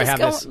quick, so I have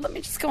this. Let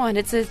me just go on.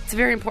 It's a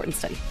very important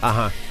study.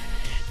 Uh-huh.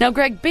 Now,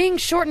 Greg, being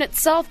short in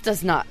itself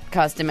does not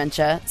cause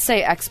dementia,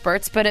 say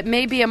experts, but it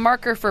may be a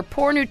marker for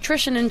poor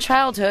nutrition in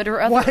childhood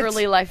or other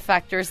early life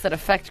factors that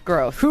affect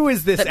growth. Who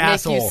is this that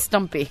asshole? Make you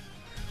stumpy.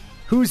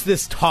 Who's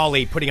this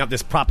Tolly putting out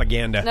this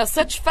propaganda? Now,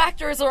 such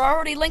factors are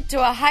already linked to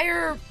a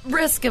higher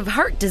risk of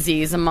heart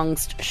disease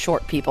amongst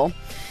short people.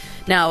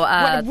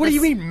 Now, what do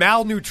you mean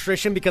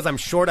malnutrition? Because I'm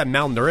short, I'm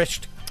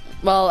malnourished?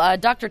 Well,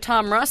 Dr.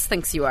 Tom Russ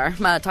thinks you are.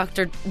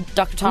 Dr.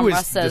 Tom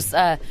Russ says,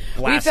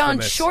 we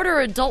found shorter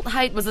adult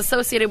height was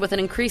associated with an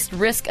increased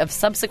risk of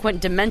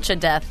subsequent dementia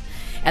death,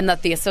 and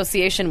that the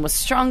association was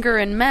stronger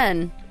in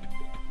men.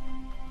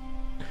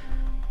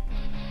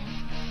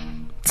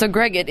 So,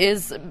 Greg, it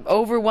is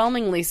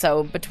overwhelmingly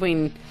so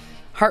between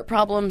heart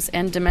problems,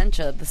 and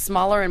dementia. The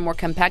smaller and more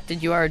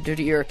compacted you are due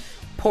to your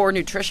poor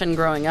nutrition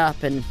growing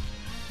up and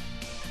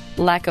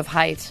lack of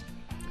height.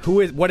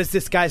 What is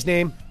this guy's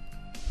name?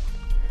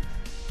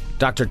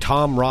 Dr.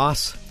 Tom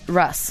Ross?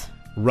 Russ.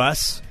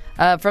 Russ?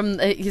 He's a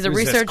Who's this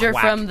researcher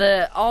quack? from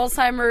the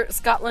Alzheimer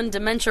Scotland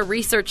Dementia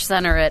Research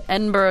Centre at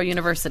Edinburgh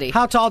University.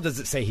 How tall does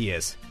it say he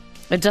is?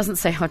 It doesn't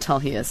say how tall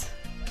he is.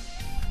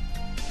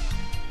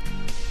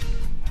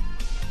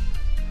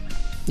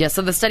 Yeah,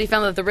 so the study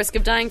found that the risk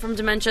of dying from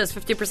dementia is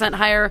 50%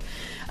 higher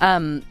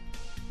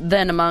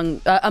than among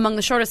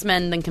the shortest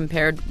men than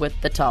compared with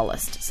the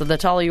tallest. So the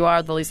taller you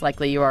are, the least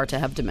likely you are to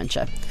have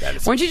dementia.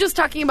 Weren't you just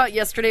talking about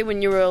yesterday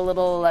when you were a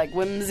little like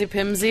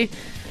whimsy-pimsy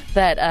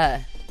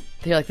that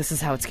you're like, this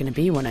is how it's going to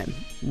be when I'm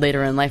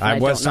later in life and I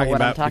don't know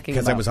what I'm talking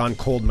about. Because I was on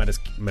cold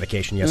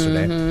medication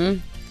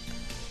yesterday.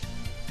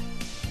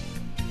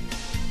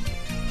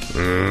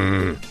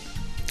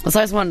 So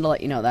I just wanted to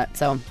let you know that.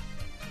 So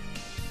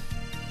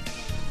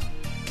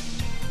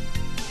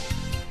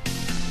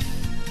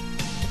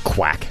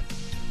Quack.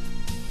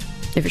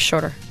 if you're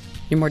shorter,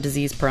 you're more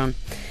disease prone.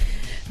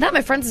 That,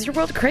 my friends, is your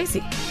world of crazy.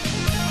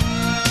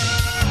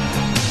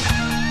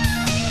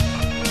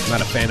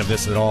 Not a fan of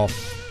this at all.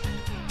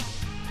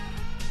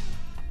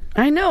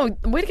 I know.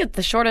 Way to get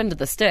the short end of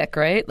the stick,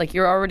 right? Like,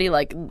 you're already,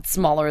 like,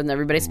 smaller than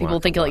everybody. So people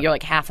think like you're,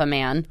 like, half a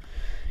man.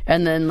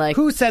 And then, like...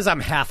 Who says I'm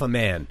half a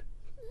man?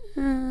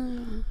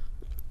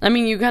 I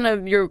mean,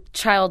 you're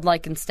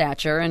childlike in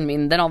stature. I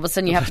mean, then all of a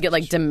sudden you have to get,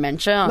 like,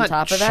 dementia on Not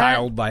top of that.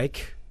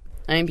 childlike.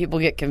 I mean, people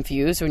get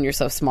confused when you're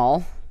so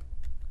small.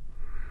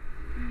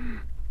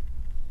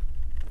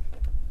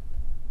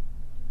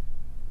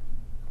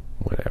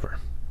 Whatever.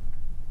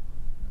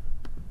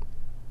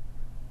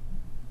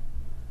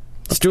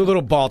 Let's do a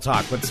little ball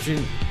talk. Let's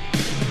do...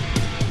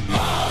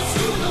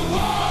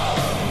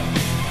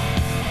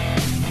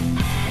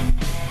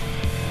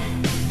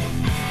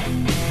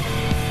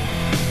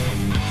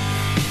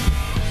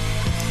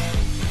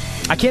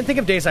 I can't think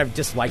of days I've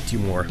disliked you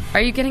more.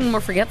 Are you getting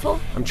more forgetful?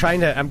 I'm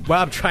trying to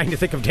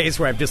think of days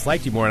where I've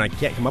disliked you more, and I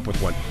can't come up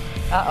with one.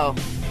 Uh-oh.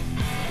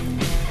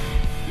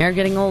 You're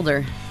getting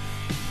older.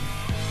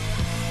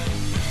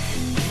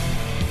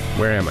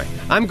 Where am I?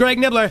 I'm Greg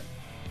Nibbler.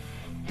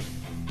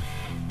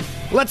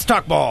 Let's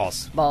talk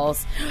balls.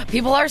 Balls.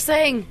 People are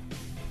saying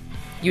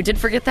you did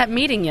forget that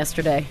meeting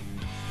yesterday.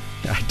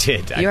 I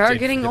did. You are did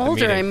getting forget the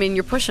older. meeting. I mean,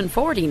 you're pushing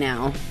 40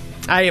 now.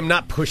 I am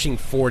not pushing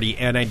 40,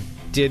 and I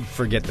did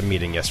forget the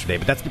meeting yesterday,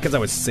 but that's because I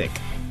was sick.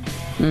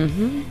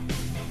 Mm-hmm.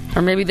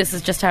 Or maybe this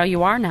is just how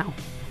you are now.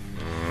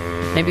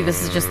 Maybe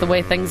this is just the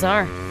way things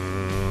are.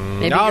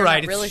 Maybe All you're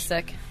right, not really it's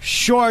sick.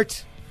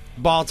 Short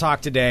ball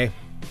talk today.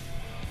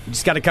 We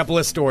just got a couple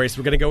of stories.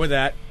 We're going to go with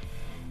that.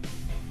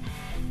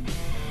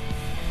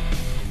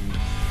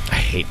 I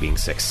hate being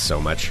sick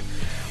so much.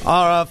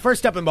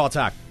 First up in ball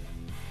talk.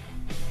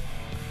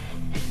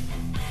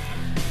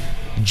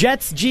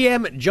 Jets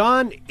GM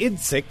John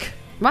Idzik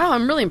Wow,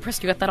 I'm really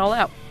impressed you got that all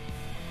out.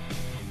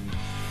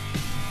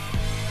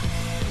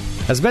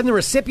 has been the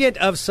recipient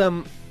of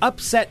some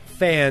upset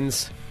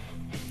fans'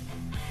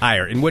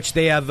 ire, in which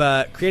they have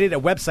created a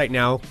website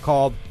now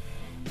called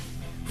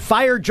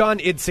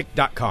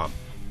FireJohnIdzik.com.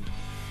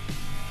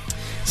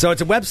 So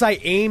it's a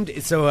website aimed...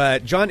 So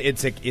John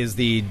Idzik is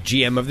the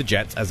GM of the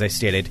Jets, as I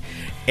stated,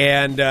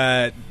 and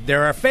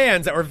there are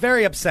fans that were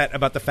very upset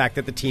about the fact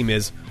that the team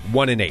is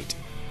 1-8.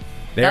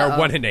 They are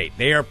 1-8.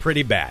 They are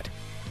pretty bad.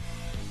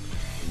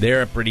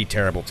 They're a pretty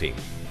terrible team.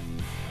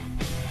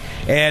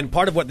 And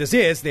part of what this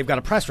is, they've got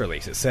a press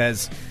release. It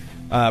says,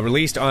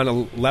 released on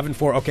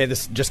 11/4. Okay,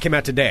 this just came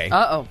out today.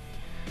 Uh-oh.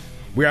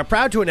 We are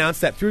proud to announce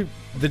that through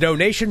the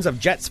donations of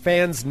Jets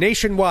fans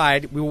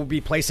nationwide, we will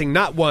be placing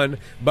not one,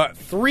 but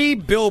 3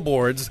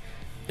 billboards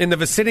in the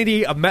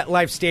vicinity of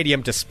MetLife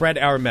Stadium to spread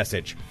our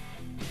message.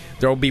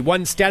 There will be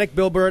one static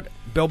billboard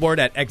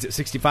at exit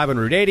 65 on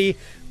Route 80.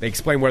 They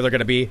explain where they're going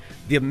to be.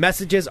 The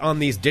messages on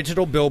these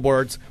digital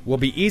billboards will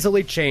be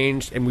easily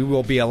changed, and we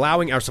will be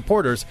allowing our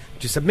supporters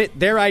to submit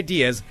their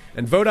ideas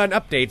and vote on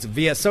updates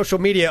via social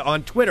media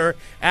on Twitter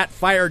at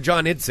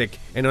FireJohnIdzik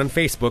and on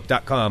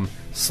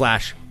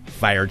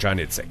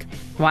Facebook.com/FireJohnIdzik.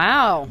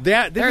 Wow.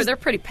 They're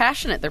pretty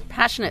passionate. They're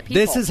passionate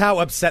people. This is how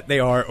upset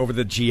they are over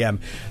the GM.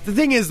 The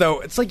thing is,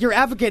 though, it's like you're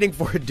advocating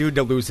for a dude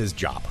to lose his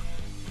job.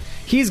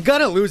 He's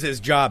going to lose his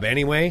job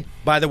anyway,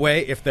 by the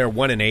way, if they're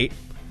 1-8.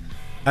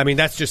 I mean,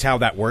 that's just how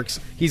that works.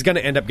 He's going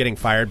to end up getting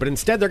fired, but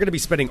instead they're going to be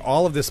spending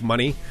all of this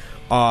money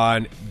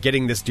on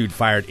getting this dude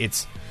fired.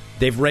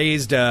 They've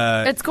raised...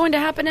 it's going to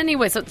happen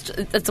anyway, so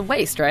it's a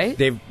waste, right?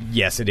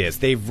 Yes, it is.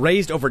 They've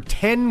raised over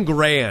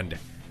 $10,000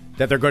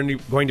 that they're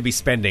going to be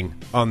spending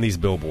on these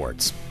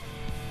billboards.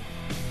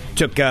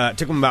 Took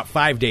them about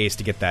 5 days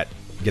to get that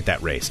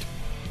raised.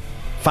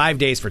 5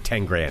 days for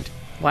 $10,000.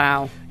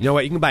 Wow. You know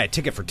what? You can buy a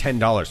ticket for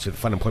 $10 to the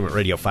Fun Employment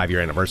Radio 5-year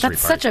anniversary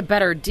That's party. such a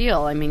better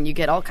deal. I mean, you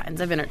get all kinds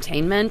of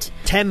entertainment.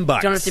 $10. You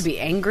don't have to be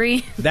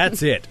angry.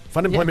 That's it.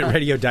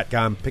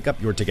 FunEmploymentRadio.com. Pick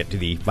up your ticket to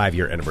the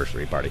 5-year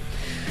anniversary party.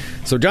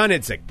 So John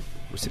Idzik,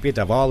 recipient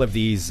of all of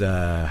these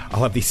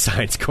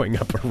signs going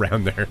up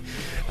around there.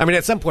 I mean,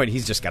 at some point,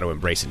 he's just got to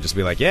embrace it and just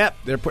be like, yeah,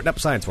 they're putting up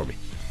signs for me.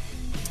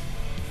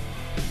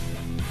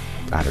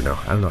 I don't know.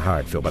 I don't know how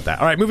I'd feel about that.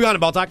 All right, moving on to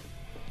Ball Talk.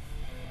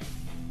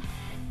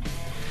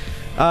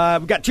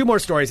 We've got 2 more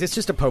stories. It's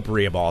just a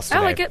potpourri of balls today.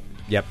 I like it.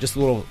 Yep, just a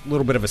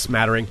little bit of a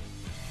smattering.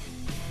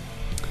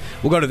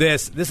 We'll go to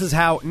this. This is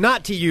how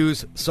not to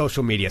use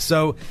social media.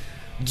 So,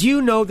 do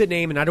you know the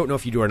name, and I don't know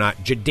if you do or not,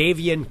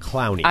 Jadeveon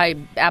Clowney? I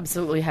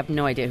absolutely have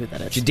no idea who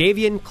that is.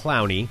 Jadeveon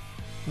Clowney.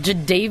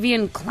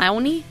 Jadeveon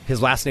Clowney?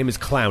 His last name is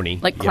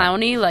Clowney. Like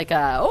Clowney? Yeah. Like,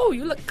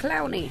 you look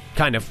clowny.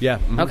 Kind of, yeah.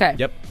 Mm-hmm. Okay.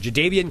 Yep,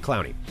 Jadeveon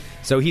Clowney.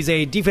 So he's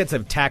a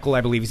defensive tackle,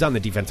 I believe. He's on the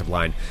defensive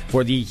line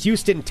for the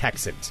Houston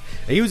Texans.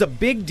 He was a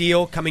big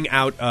deal coming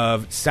out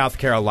of South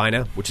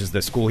Carolina, which is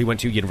the school he went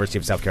to, University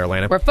of South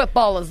Carolina. Where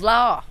football is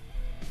law.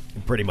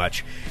 Pretty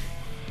much.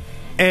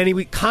 And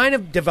he kind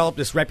of developed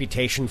this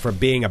reputation for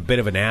being a bit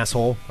of an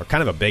asshole, or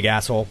kind of a big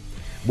asshole,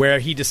 where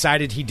he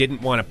decided he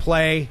didn't want to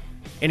play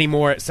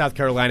anymore at South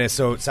Carolina,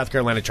 so South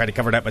Carolina tried to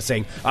cover it up by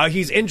saying,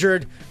 he's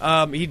injured.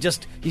 He's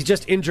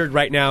just injured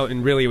right now,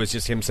 and really it was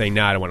just him saying,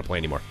 I don't want to play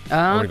anymore.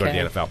 I want to go to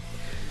the NFL.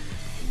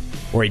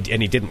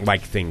 And he didn't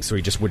like things, so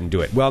he just wouldn't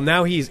do it. Well,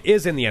 now he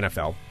is in the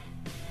NFL.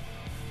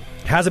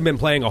 Hasn't been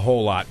playing a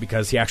whole lot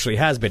because he actually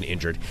has been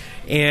injured.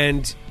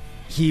 And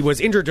he was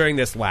injured during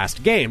this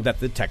last game that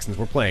the Texans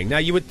were playing. Now,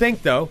 you would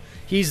think, though,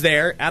 he's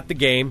there at the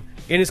game,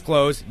 in his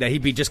clothes, that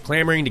he'd be just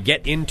clamoring to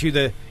get into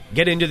the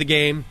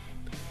game,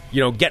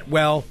 get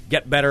well,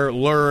 get better,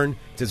 learn.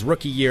 It's his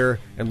rookie year,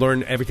 and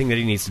learn everything that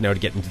he needs to know to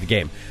get into the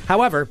game.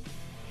 However,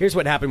 here's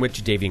what happened with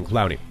Jadeveon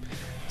Clowney.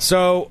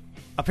 So,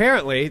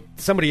 apparently,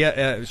 somebody,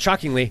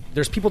 shockingly,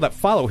 there's people that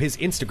follow his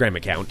Instagram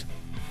account.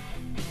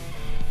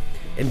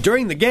 And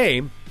during the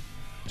game,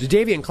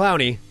 Jadeveon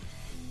Clowney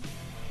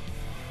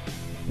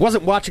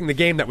wasn't watching the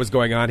game that was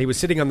going on. He was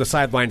sitting on the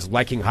sidelines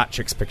liking hot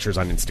chicks' pictures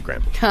on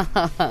Instagram.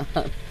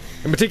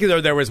 In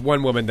particular, there was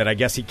one woman that I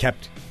guess he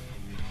kept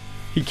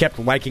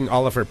liking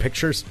all of her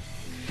pictures.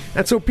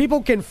 And so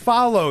people can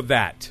follow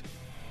that.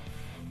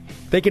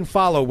 They can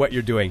follow what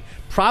you're doing.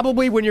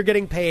 Probably when you're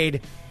getting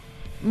paid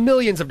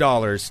millions of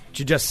dollars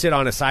to just sit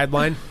on a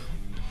sideline.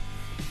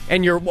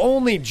 And your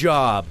only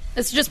job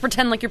is to just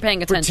pretend like you're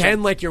paying attention.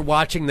 Pretend like you're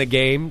watching the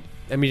game.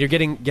 I mean, you're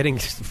getting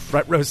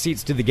front row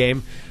seats to the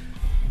game.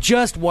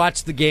 Just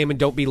watch the game and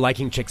don't be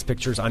liking chicks'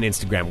 pictures on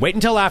Instagram. Wait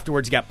until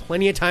afterwards. You got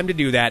plenty of time to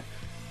do that.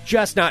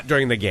 Just not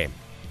during the game.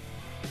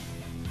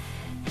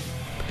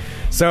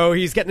 So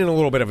he's getting in a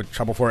little bit of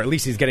trouble for it. At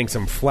least he's getting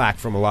some flack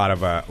from a lot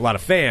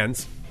of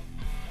fans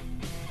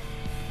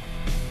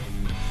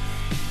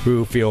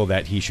who feel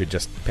that he should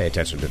just pay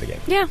attention to the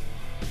game. Yeah.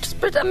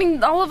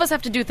 All of us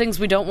have to do things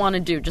we don't want to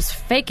do. Just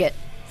fake it.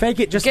 Fake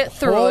it. Just get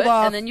through hold it,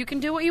 off. And then you can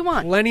do what you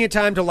want. Plenty of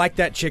time to like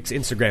that chick's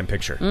Instagram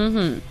picture.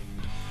 Mm-hmm.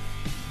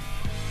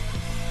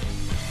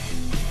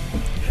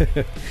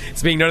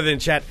 It's being noted in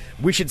chat,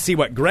 we should see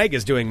what Greg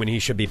is doing when he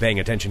should be paying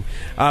attention.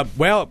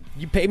 Well,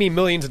 you pay me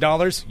millions of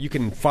dollars, you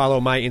can follow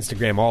my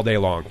Instagram all day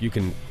long. You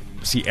can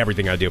see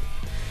everything I do.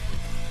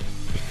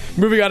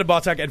 Moving on to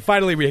Ball Talk, and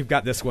finally we've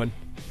got this one.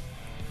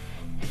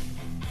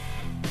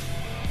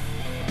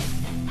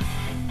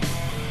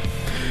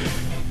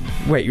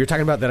 Wait, you're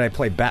talking about that I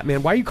play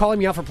Batman? Why are you calling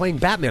me out for playing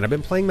Batman? I've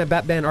been playing my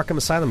Batman Arkham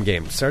Asylum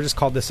game. Sarah just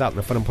called this out in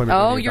the Fun Employment.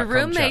 Oh, your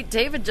roommate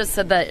David just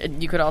said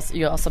that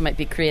you also might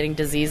be creating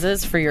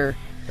diseases for your...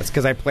 That's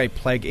because I play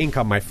Plague Inc.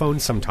 on my phone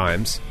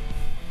sometimes.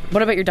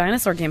 What about your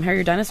dinosaur game? How are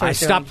your dinosaurs doing? I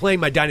stopped playing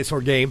my dinosaur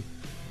game.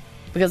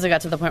 Because it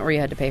got to the point where you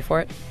had to pay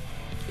for it?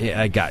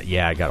 Yeah, I got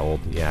old.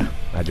 Yeah.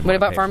 What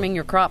about farming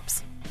your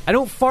crops? I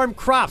don't farm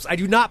crops. I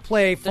do not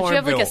play Farmville. Don't you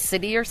have like a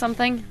city or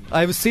something?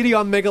 I have a city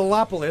on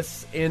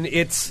Megalopolis, and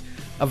it's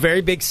a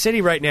very big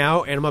city right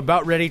now, and I'm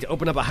about ready to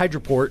open up a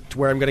hydroport to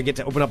where I'm going to get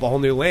to open up a whole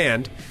new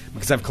land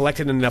because I've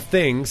collected enough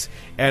things,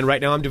 and right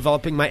now I'm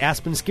developing my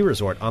Aspen Ski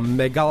Resort on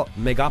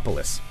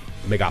Megapolis.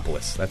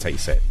 Megapolis, that's how you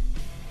say it.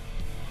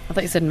 I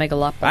thought you said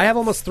Megalopolis. I have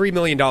almost $3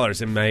 million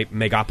in my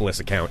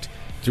Megapolis account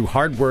through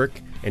hard work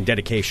and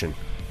dedication.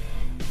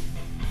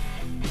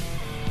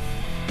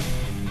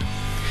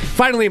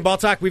 Finally, in Ball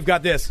Talk, we've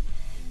got this.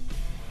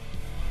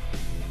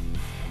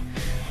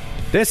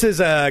 This is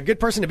a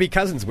good person to be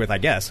cousins with, I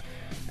guess.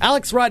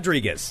 Alex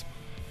Rodriguez.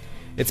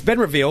 It's been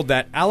revealed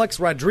that Alex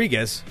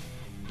Rodriguez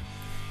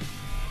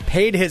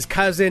paid his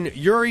cousin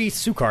Yuri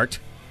Sukart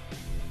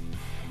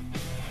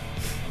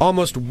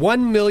almost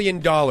 $1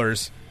 million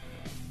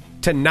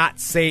to not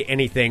say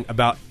anything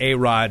about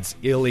A-Rod's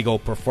illegal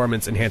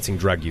performance-enhancing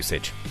drug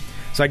usage.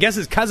 So I guess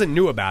his cousin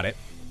knew about it.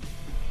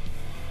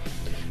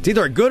 It's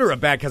either a good or a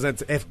bad cousin.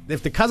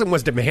 If the cousin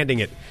was demanding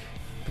it,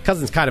 the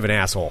cousin's kind of an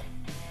asshole.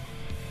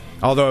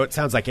 Although it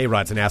sounds like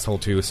A-Rod's an asshole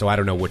too, so I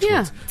don't know which one.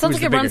 Yeah, sounds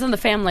like it runs in the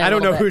family. I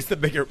don't know who's the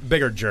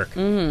bigger jerk.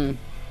 Mm-hmm.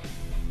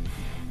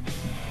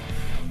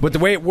 But the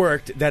way it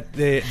worked, that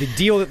the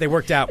deal that they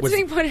worked out was... It's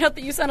being pointed out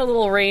that you sound a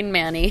little Rain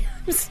Man-y.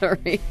 I'm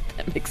sorry.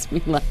 That makes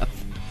me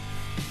laugh.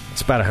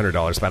 It's about $100.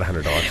 About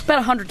 $100.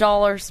 About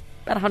 $100.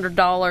 About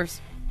 $100.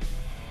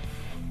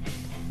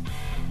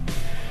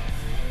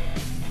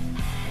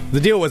 The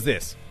deal was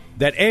this,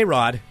 that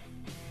A-Rod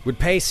would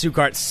pay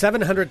Sukart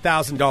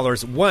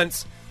 $700,000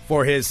 once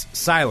for his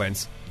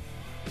silence.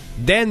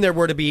 Then there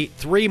were to be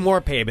 3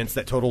 more payments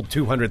that totaled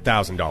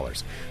 $200,000.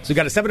 So he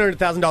got a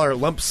 $700,000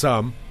 lump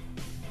sum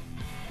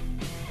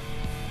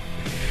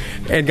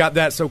and got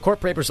that. So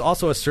court papers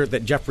also assert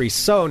that Jeffrey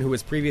Sohn, who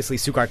was previously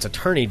Sukart's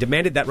attorney,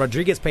 demanded that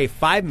Rodriguez pay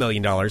 $5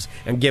 million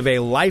and give a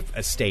life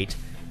estate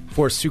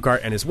for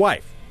Sukart and his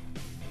wife.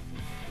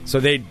 So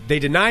they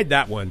denied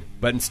that one,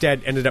 but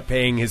instead ended up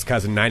paying his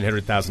cousin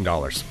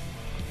 $900,000.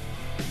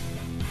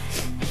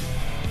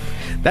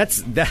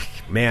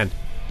 Man.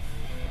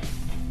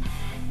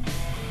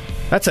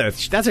 That's a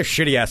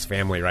shitty ass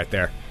family right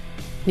there.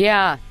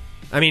 Yeah.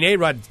 I mean,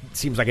 A-Rod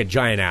seems like a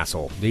giant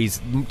asshole.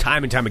 He's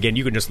time and time again.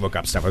 You can just look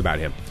up stuff about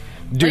him.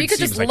 Dude, Well, you could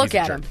seems just like look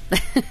he's a at jerk.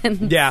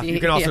 him. Yeah, you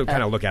can also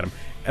kind of look at him.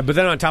 But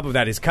then on top of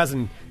that, his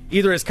cousin,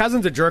 either his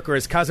cousin's a jerk or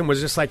his cousin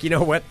was just like, you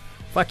know what?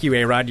 Fuck you,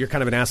 A-Rod. You're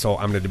kind of an asshole.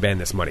 I'm going to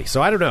demand this money.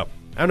 So I don't know.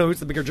 I don't know who's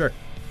the bigger jerk.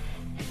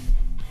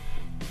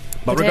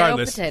 But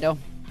regardless,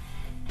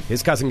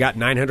 his cousin got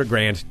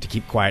 $900,000 to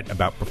keep quiet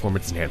about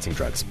performance-enhancing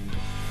drugs.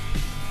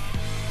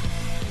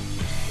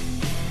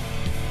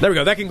 There we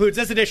go. That concludes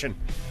this edition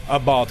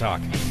of Ball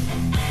Talk.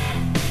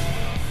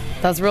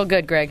 That was real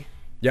good, Greg.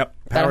 Yep.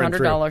 Got powering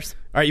through. $100. All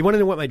right, you want to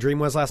know what my dream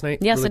was last night?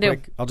 Yes, really I do.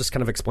 Quick? I'll just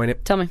kind of explain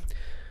it. Tell me.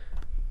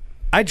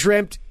 I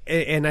dreamt,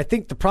 and I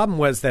think the problem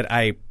was that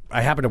I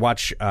happened to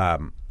watch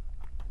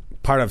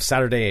part of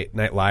Saturday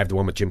Night Live, the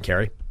one with Jim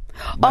Carrey.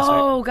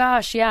 Oh,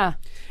 gosh, yeah.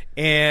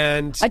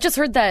 And I just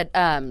heard that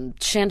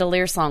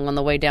Chandelier song on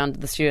the way down to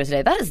the studio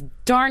today. That is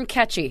darn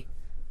catchy.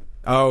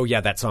 oh yeah,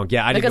 that song.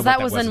 Yeah, I didn't Because know what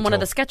that was in until, one of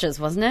the sketches,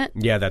 wasn't it?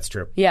 Yeah, that's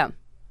true. Yeah.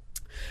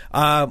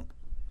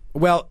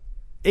 Well,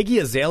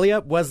 Iggy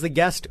Azalea was the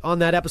guest on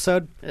that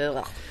episode.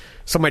 Ugh.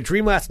 So my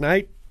dream last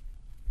night,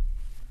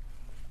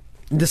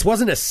 this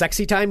wasn't a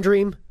sexy time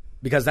dream,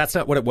 because that's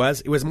not what it was.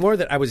 It was more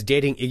that I was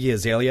dating Iggy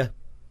Azalea.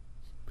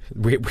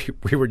 We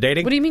were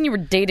dating. What do you mean you were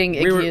dating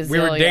Iggy Azalea? We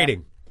were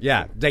dating.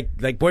 Yeah,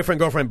 like boyfriend,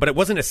 girlfriend, but it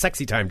wasn't a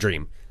sexy time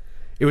dream.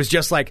 It was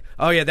just like,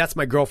 oh yeah, that's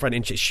my girlfriend,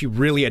 and she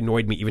really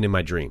annoyed me even in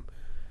my dream.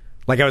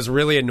 Like, I was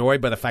really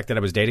annoyed by the fact that I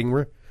was dating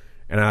her,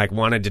 and I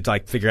wanted to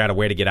figure out a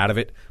way to get out of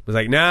it. I was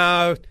like,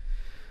 no,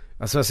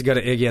 I'm supposed to go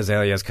to Iggy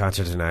Azalea's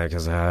concert tonight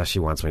because she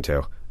wants me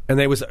to. And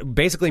it was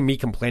basically me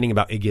complaining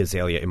about Iggy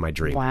Azalea in my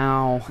dream.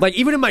 Wow. Like,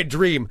 even in my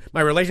dream,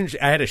 my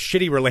relationship, I had a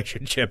shitty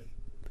relationship,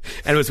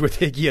 and it was with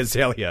Iggy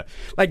Azalea.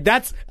 Like,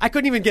 I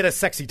couldn't even get a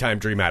sexy time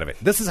dream out of it.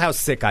 This is how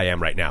sick I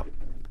am right now.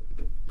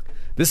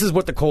 This is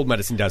what the cold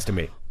medicine does to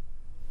me.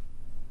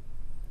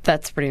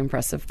 That's pretty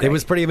impressive, Greg. It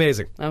was pretty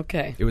amazing.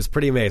 Okay. It was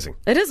pretty amazing.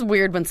 It is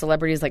weird when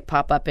celebrities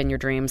pop up in your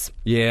dreams.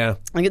 Yeah.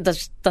 Like, it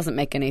just doesn't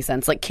make any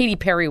sense. Like, Katy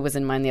Perry was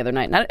in mine the other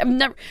night.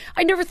 And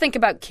I never think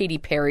about Katy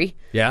Perry.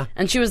 Yeah.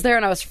 And she was there,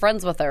 and I was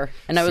friends with her.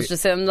 And I was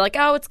just I'm like,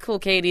 oh, it's cool,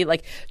 Katy.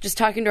 Like, just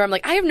talking to her, I'm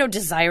like, I have no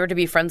desire to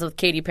be friends with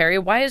Katy Perry.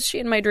 Why is she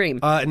in my dream?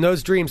 And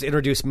those dreams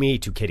introduced me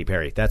to Katy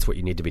Perry. That's what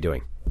you need to be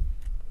doing.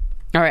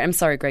 All right, I'm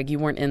sorry, Greg. You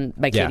weren't in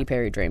my Katy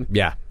Perry dream.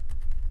 Yeah.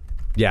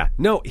 Yeah.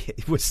 No,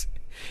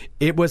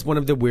 it was one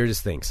of the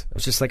weirdest things. I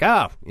was just like,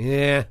 oh,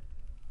 yeah.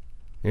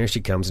 Here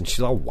she comes, and she's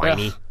all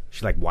whiny. Ugh.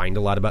 She whined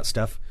a lot about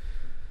stuff.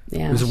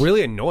 Yeah. It was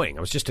really annoying.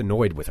 I was just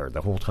annoyed with her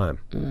the whole time.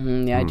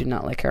 Yeah, I do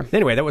not like her.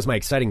 Anyway, that was my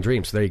exciting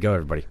dream, so there you go,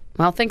 everybody.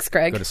 Well, thanks,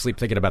 Greg. Go to sleep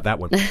thinking about that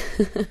one.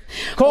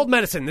 Cold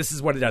medicine, this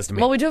is what it does to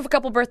me. Well, we do have a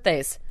couple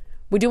birthdays.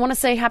 We do want to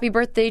say happy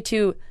birthday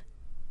to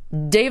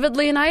David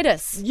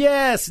Leonidas.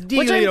 Yes, D.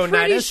 Which Leonidas.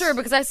 I'm pretty sure,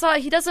 because I saw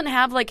he doesn't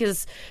have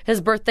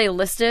his birthday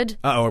listed.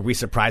 Uh-oh, are we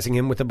surprising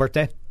him with a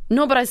birthday?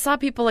 No, but I saw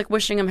people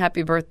wishing him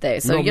happy birthday.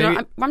 So, No,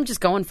 maybe- I'm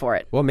just going for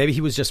it. Well, maybe he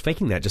was just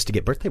faking that just to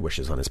get birthday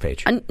wishes on his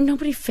page. And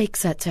nobody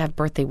fakes that to have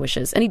birthday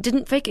wishes. And he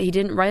didn't fake it. He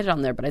didn't write it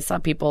on there, but I saw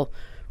people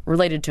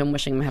related to him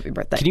wishing him happy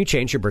birthday. Can you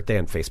change your birthday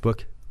on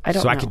Facebook? I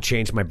don't So I know. could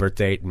change my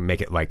birthday and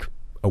make it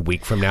a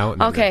week from now.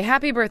 And then- Okay,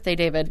 happy birthday,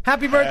 David.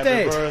 Happy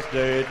birthday! Happy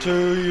birthday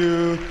to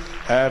you.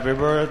 Happy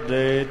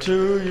birthday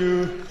to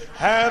you.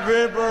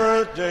 Happy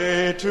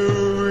birthday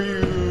to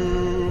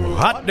you.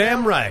 Hot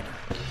damn right.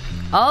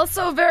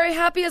 Also, very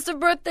happiest of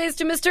birthdays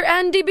to Mr.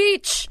 Andy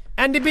Beach.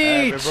 Andy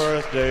Happy Beach!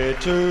 birthday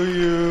to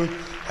you.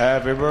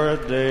 Happy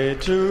birthday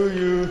to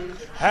you.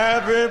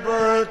 Happy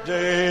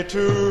birthday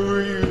to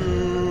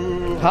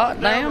you.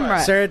 Hot damn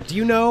right. Sarah, do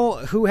you know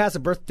who has a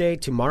birthday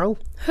tomorrow?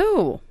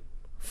 Who?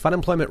 Fun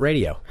Employment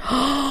Radio.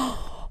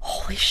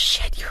 Holy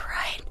shit, you're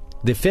right.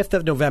 The 5th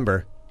of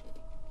November,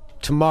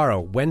 tomorrow,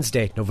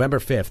 Wednesday, November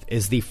 5th,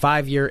 is the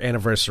 5-year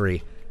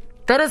anniversary.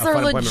 That is Fun our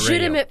Employment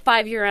legitimate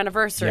 5-year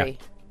anniversary.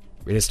 Yeah.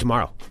 It is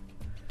tomorrow.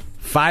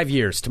 5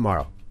 years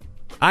tomorrow.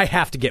 I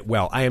have to get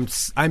well. I'm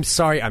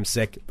sorry I'm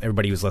sick,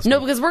 everybody who's listening. No,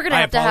 because we're gonna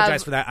have to I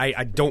apologize have- for that.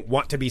 I don't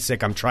want to be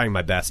sick. I'm trying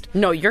my best.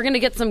 No, you're going to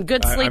get some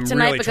good sleep I'm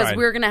tonight really because trying.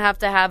 we're going to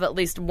have at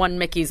least one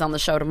Mickey's on the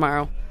show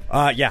tomorrow.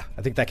 Yeah,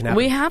 I think that can happen.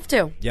 We have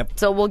to. Yep.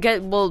 So we'll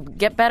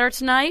get better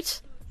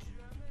tonight.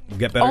 We'll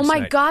get better Oh my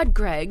tonight. God,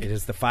 Greg. It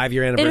is the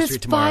 5-year anniversary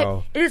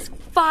tomorrow. It is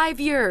 5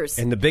 years.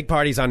 And the big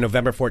party's on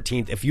November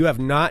 14th. If you have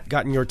not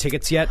gotten your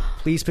tickets yet,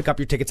 please pick up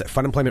your tickets at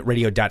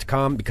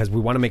funemploymentradio.com because we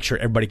want to make sure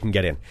everybody can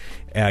get in.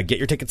 Get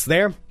your tickets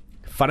there,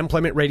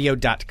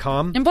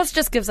 funemploymentradio.com. And plus,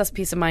 just gives us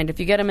peace of mind. If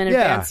you get them in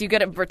Yeah. advance, you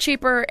get it for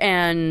cheaper.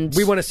 And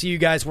We want to see you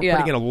guys. We're Yeah.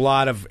 putting in a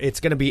lot of...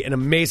 It's going to be an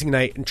amazing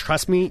night. And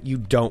trust me, you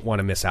don't want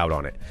to miss out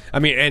on it. I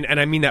mean, and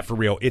I mean that for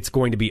real. It's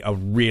going to be a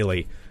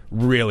really,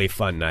 really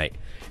fun night.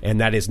 And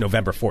that is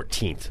November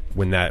 14th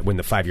when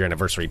the 5-year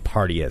anniversary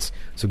party is.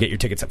 So get your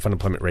tickets at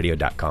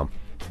funemploymentradio.com.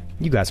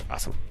 You guys are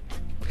awesome.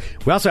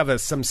 We also have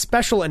some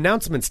special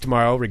announcements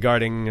tomorrow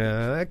regarding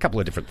a couple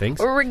of different things.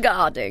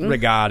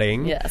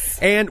 regarding. Yes.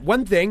 And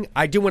one thing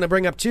I do want to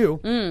bring up too.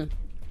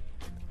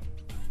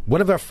 One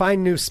of our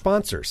fine new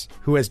sponsors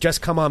who has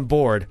just come on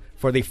board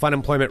for the Fun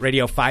Employment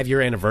Radio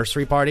 5-year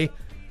anniversary party.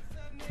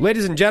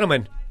 Ladies and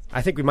gentlemen,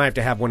 I think we might have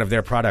to have one of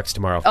their products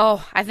tomorrow.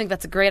 Oh, I think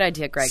that's a great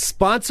idea, Greg.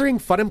 Sponsoring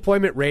Fun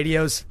Employment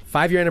Radio's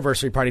 5-year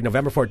anniversary party,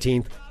 November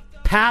 14th,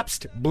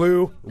 Pabst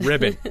Blue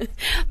Ribbon.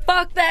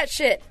 Fuck that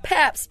shit.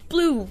 Pabst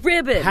Blue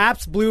Ribbon.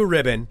 Pabst Blue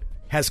Ribbon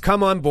has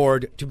come on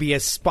board to be a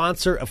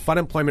sponsor of Fun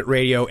Employment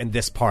Radio and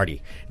this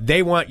party.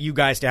 They want you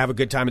guys to have a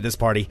good time at this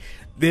party.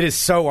 It is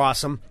so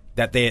awesome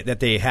that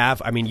they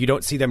have. I mean, you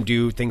don't see them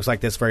do things like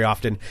this very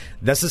often.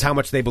 This is how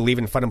much they believe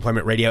in Fun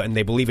Employment Radio, and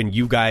they believe in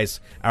you guys,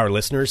 our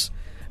listeners.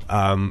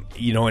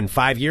 In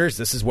 5 years,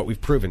 this is what we've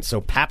proven. So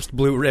Pabst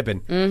Blue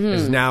Ribbon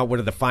is now one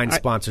of the fine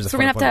sponsors of So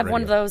Fun we're going to have to have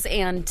Employment one of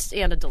Radio. those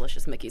and a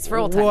delicious Mickey's for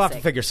old time's We'll have to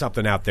sake. figure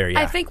something out there, yeah.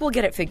 I think we'll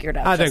get it figured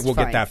out. I think just we'll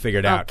fine. get that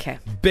figured out. Okay.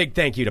 Big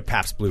thank you to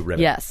Pabst Blue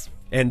Ribbon. Yes.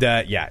 And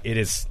it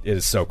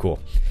is so cool.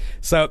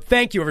 So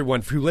thank you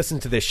everyone who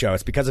listens to this show.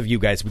 It's because of you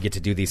guys we get to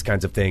do these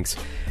kinds of things.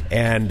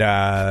 And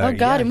Oh,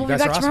 God. And we'll be you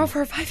guys back are tomorrow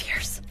awesome. for 5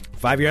 years.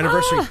 5-year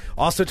anniversary.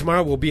 Also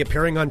tomorrow we'll be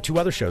appearing on 2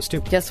 other shows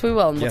too. Yes, we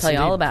will. And we'll Yes, tell you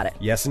all indeed. about it.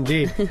 Yes,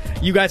 indeed.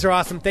 You guys are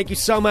awesome. Thank you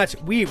so much.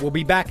 We will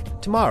be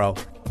back tomorrow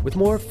with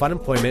more Fun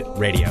Employment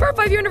Radio. For our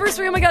 5-year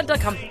anniversary, oh my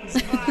God.com.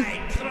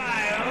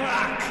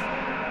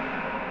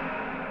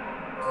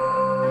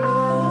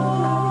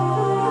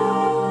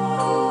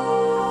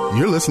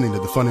 You're listening to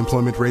the Fun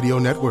Employment Radio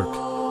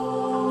Network.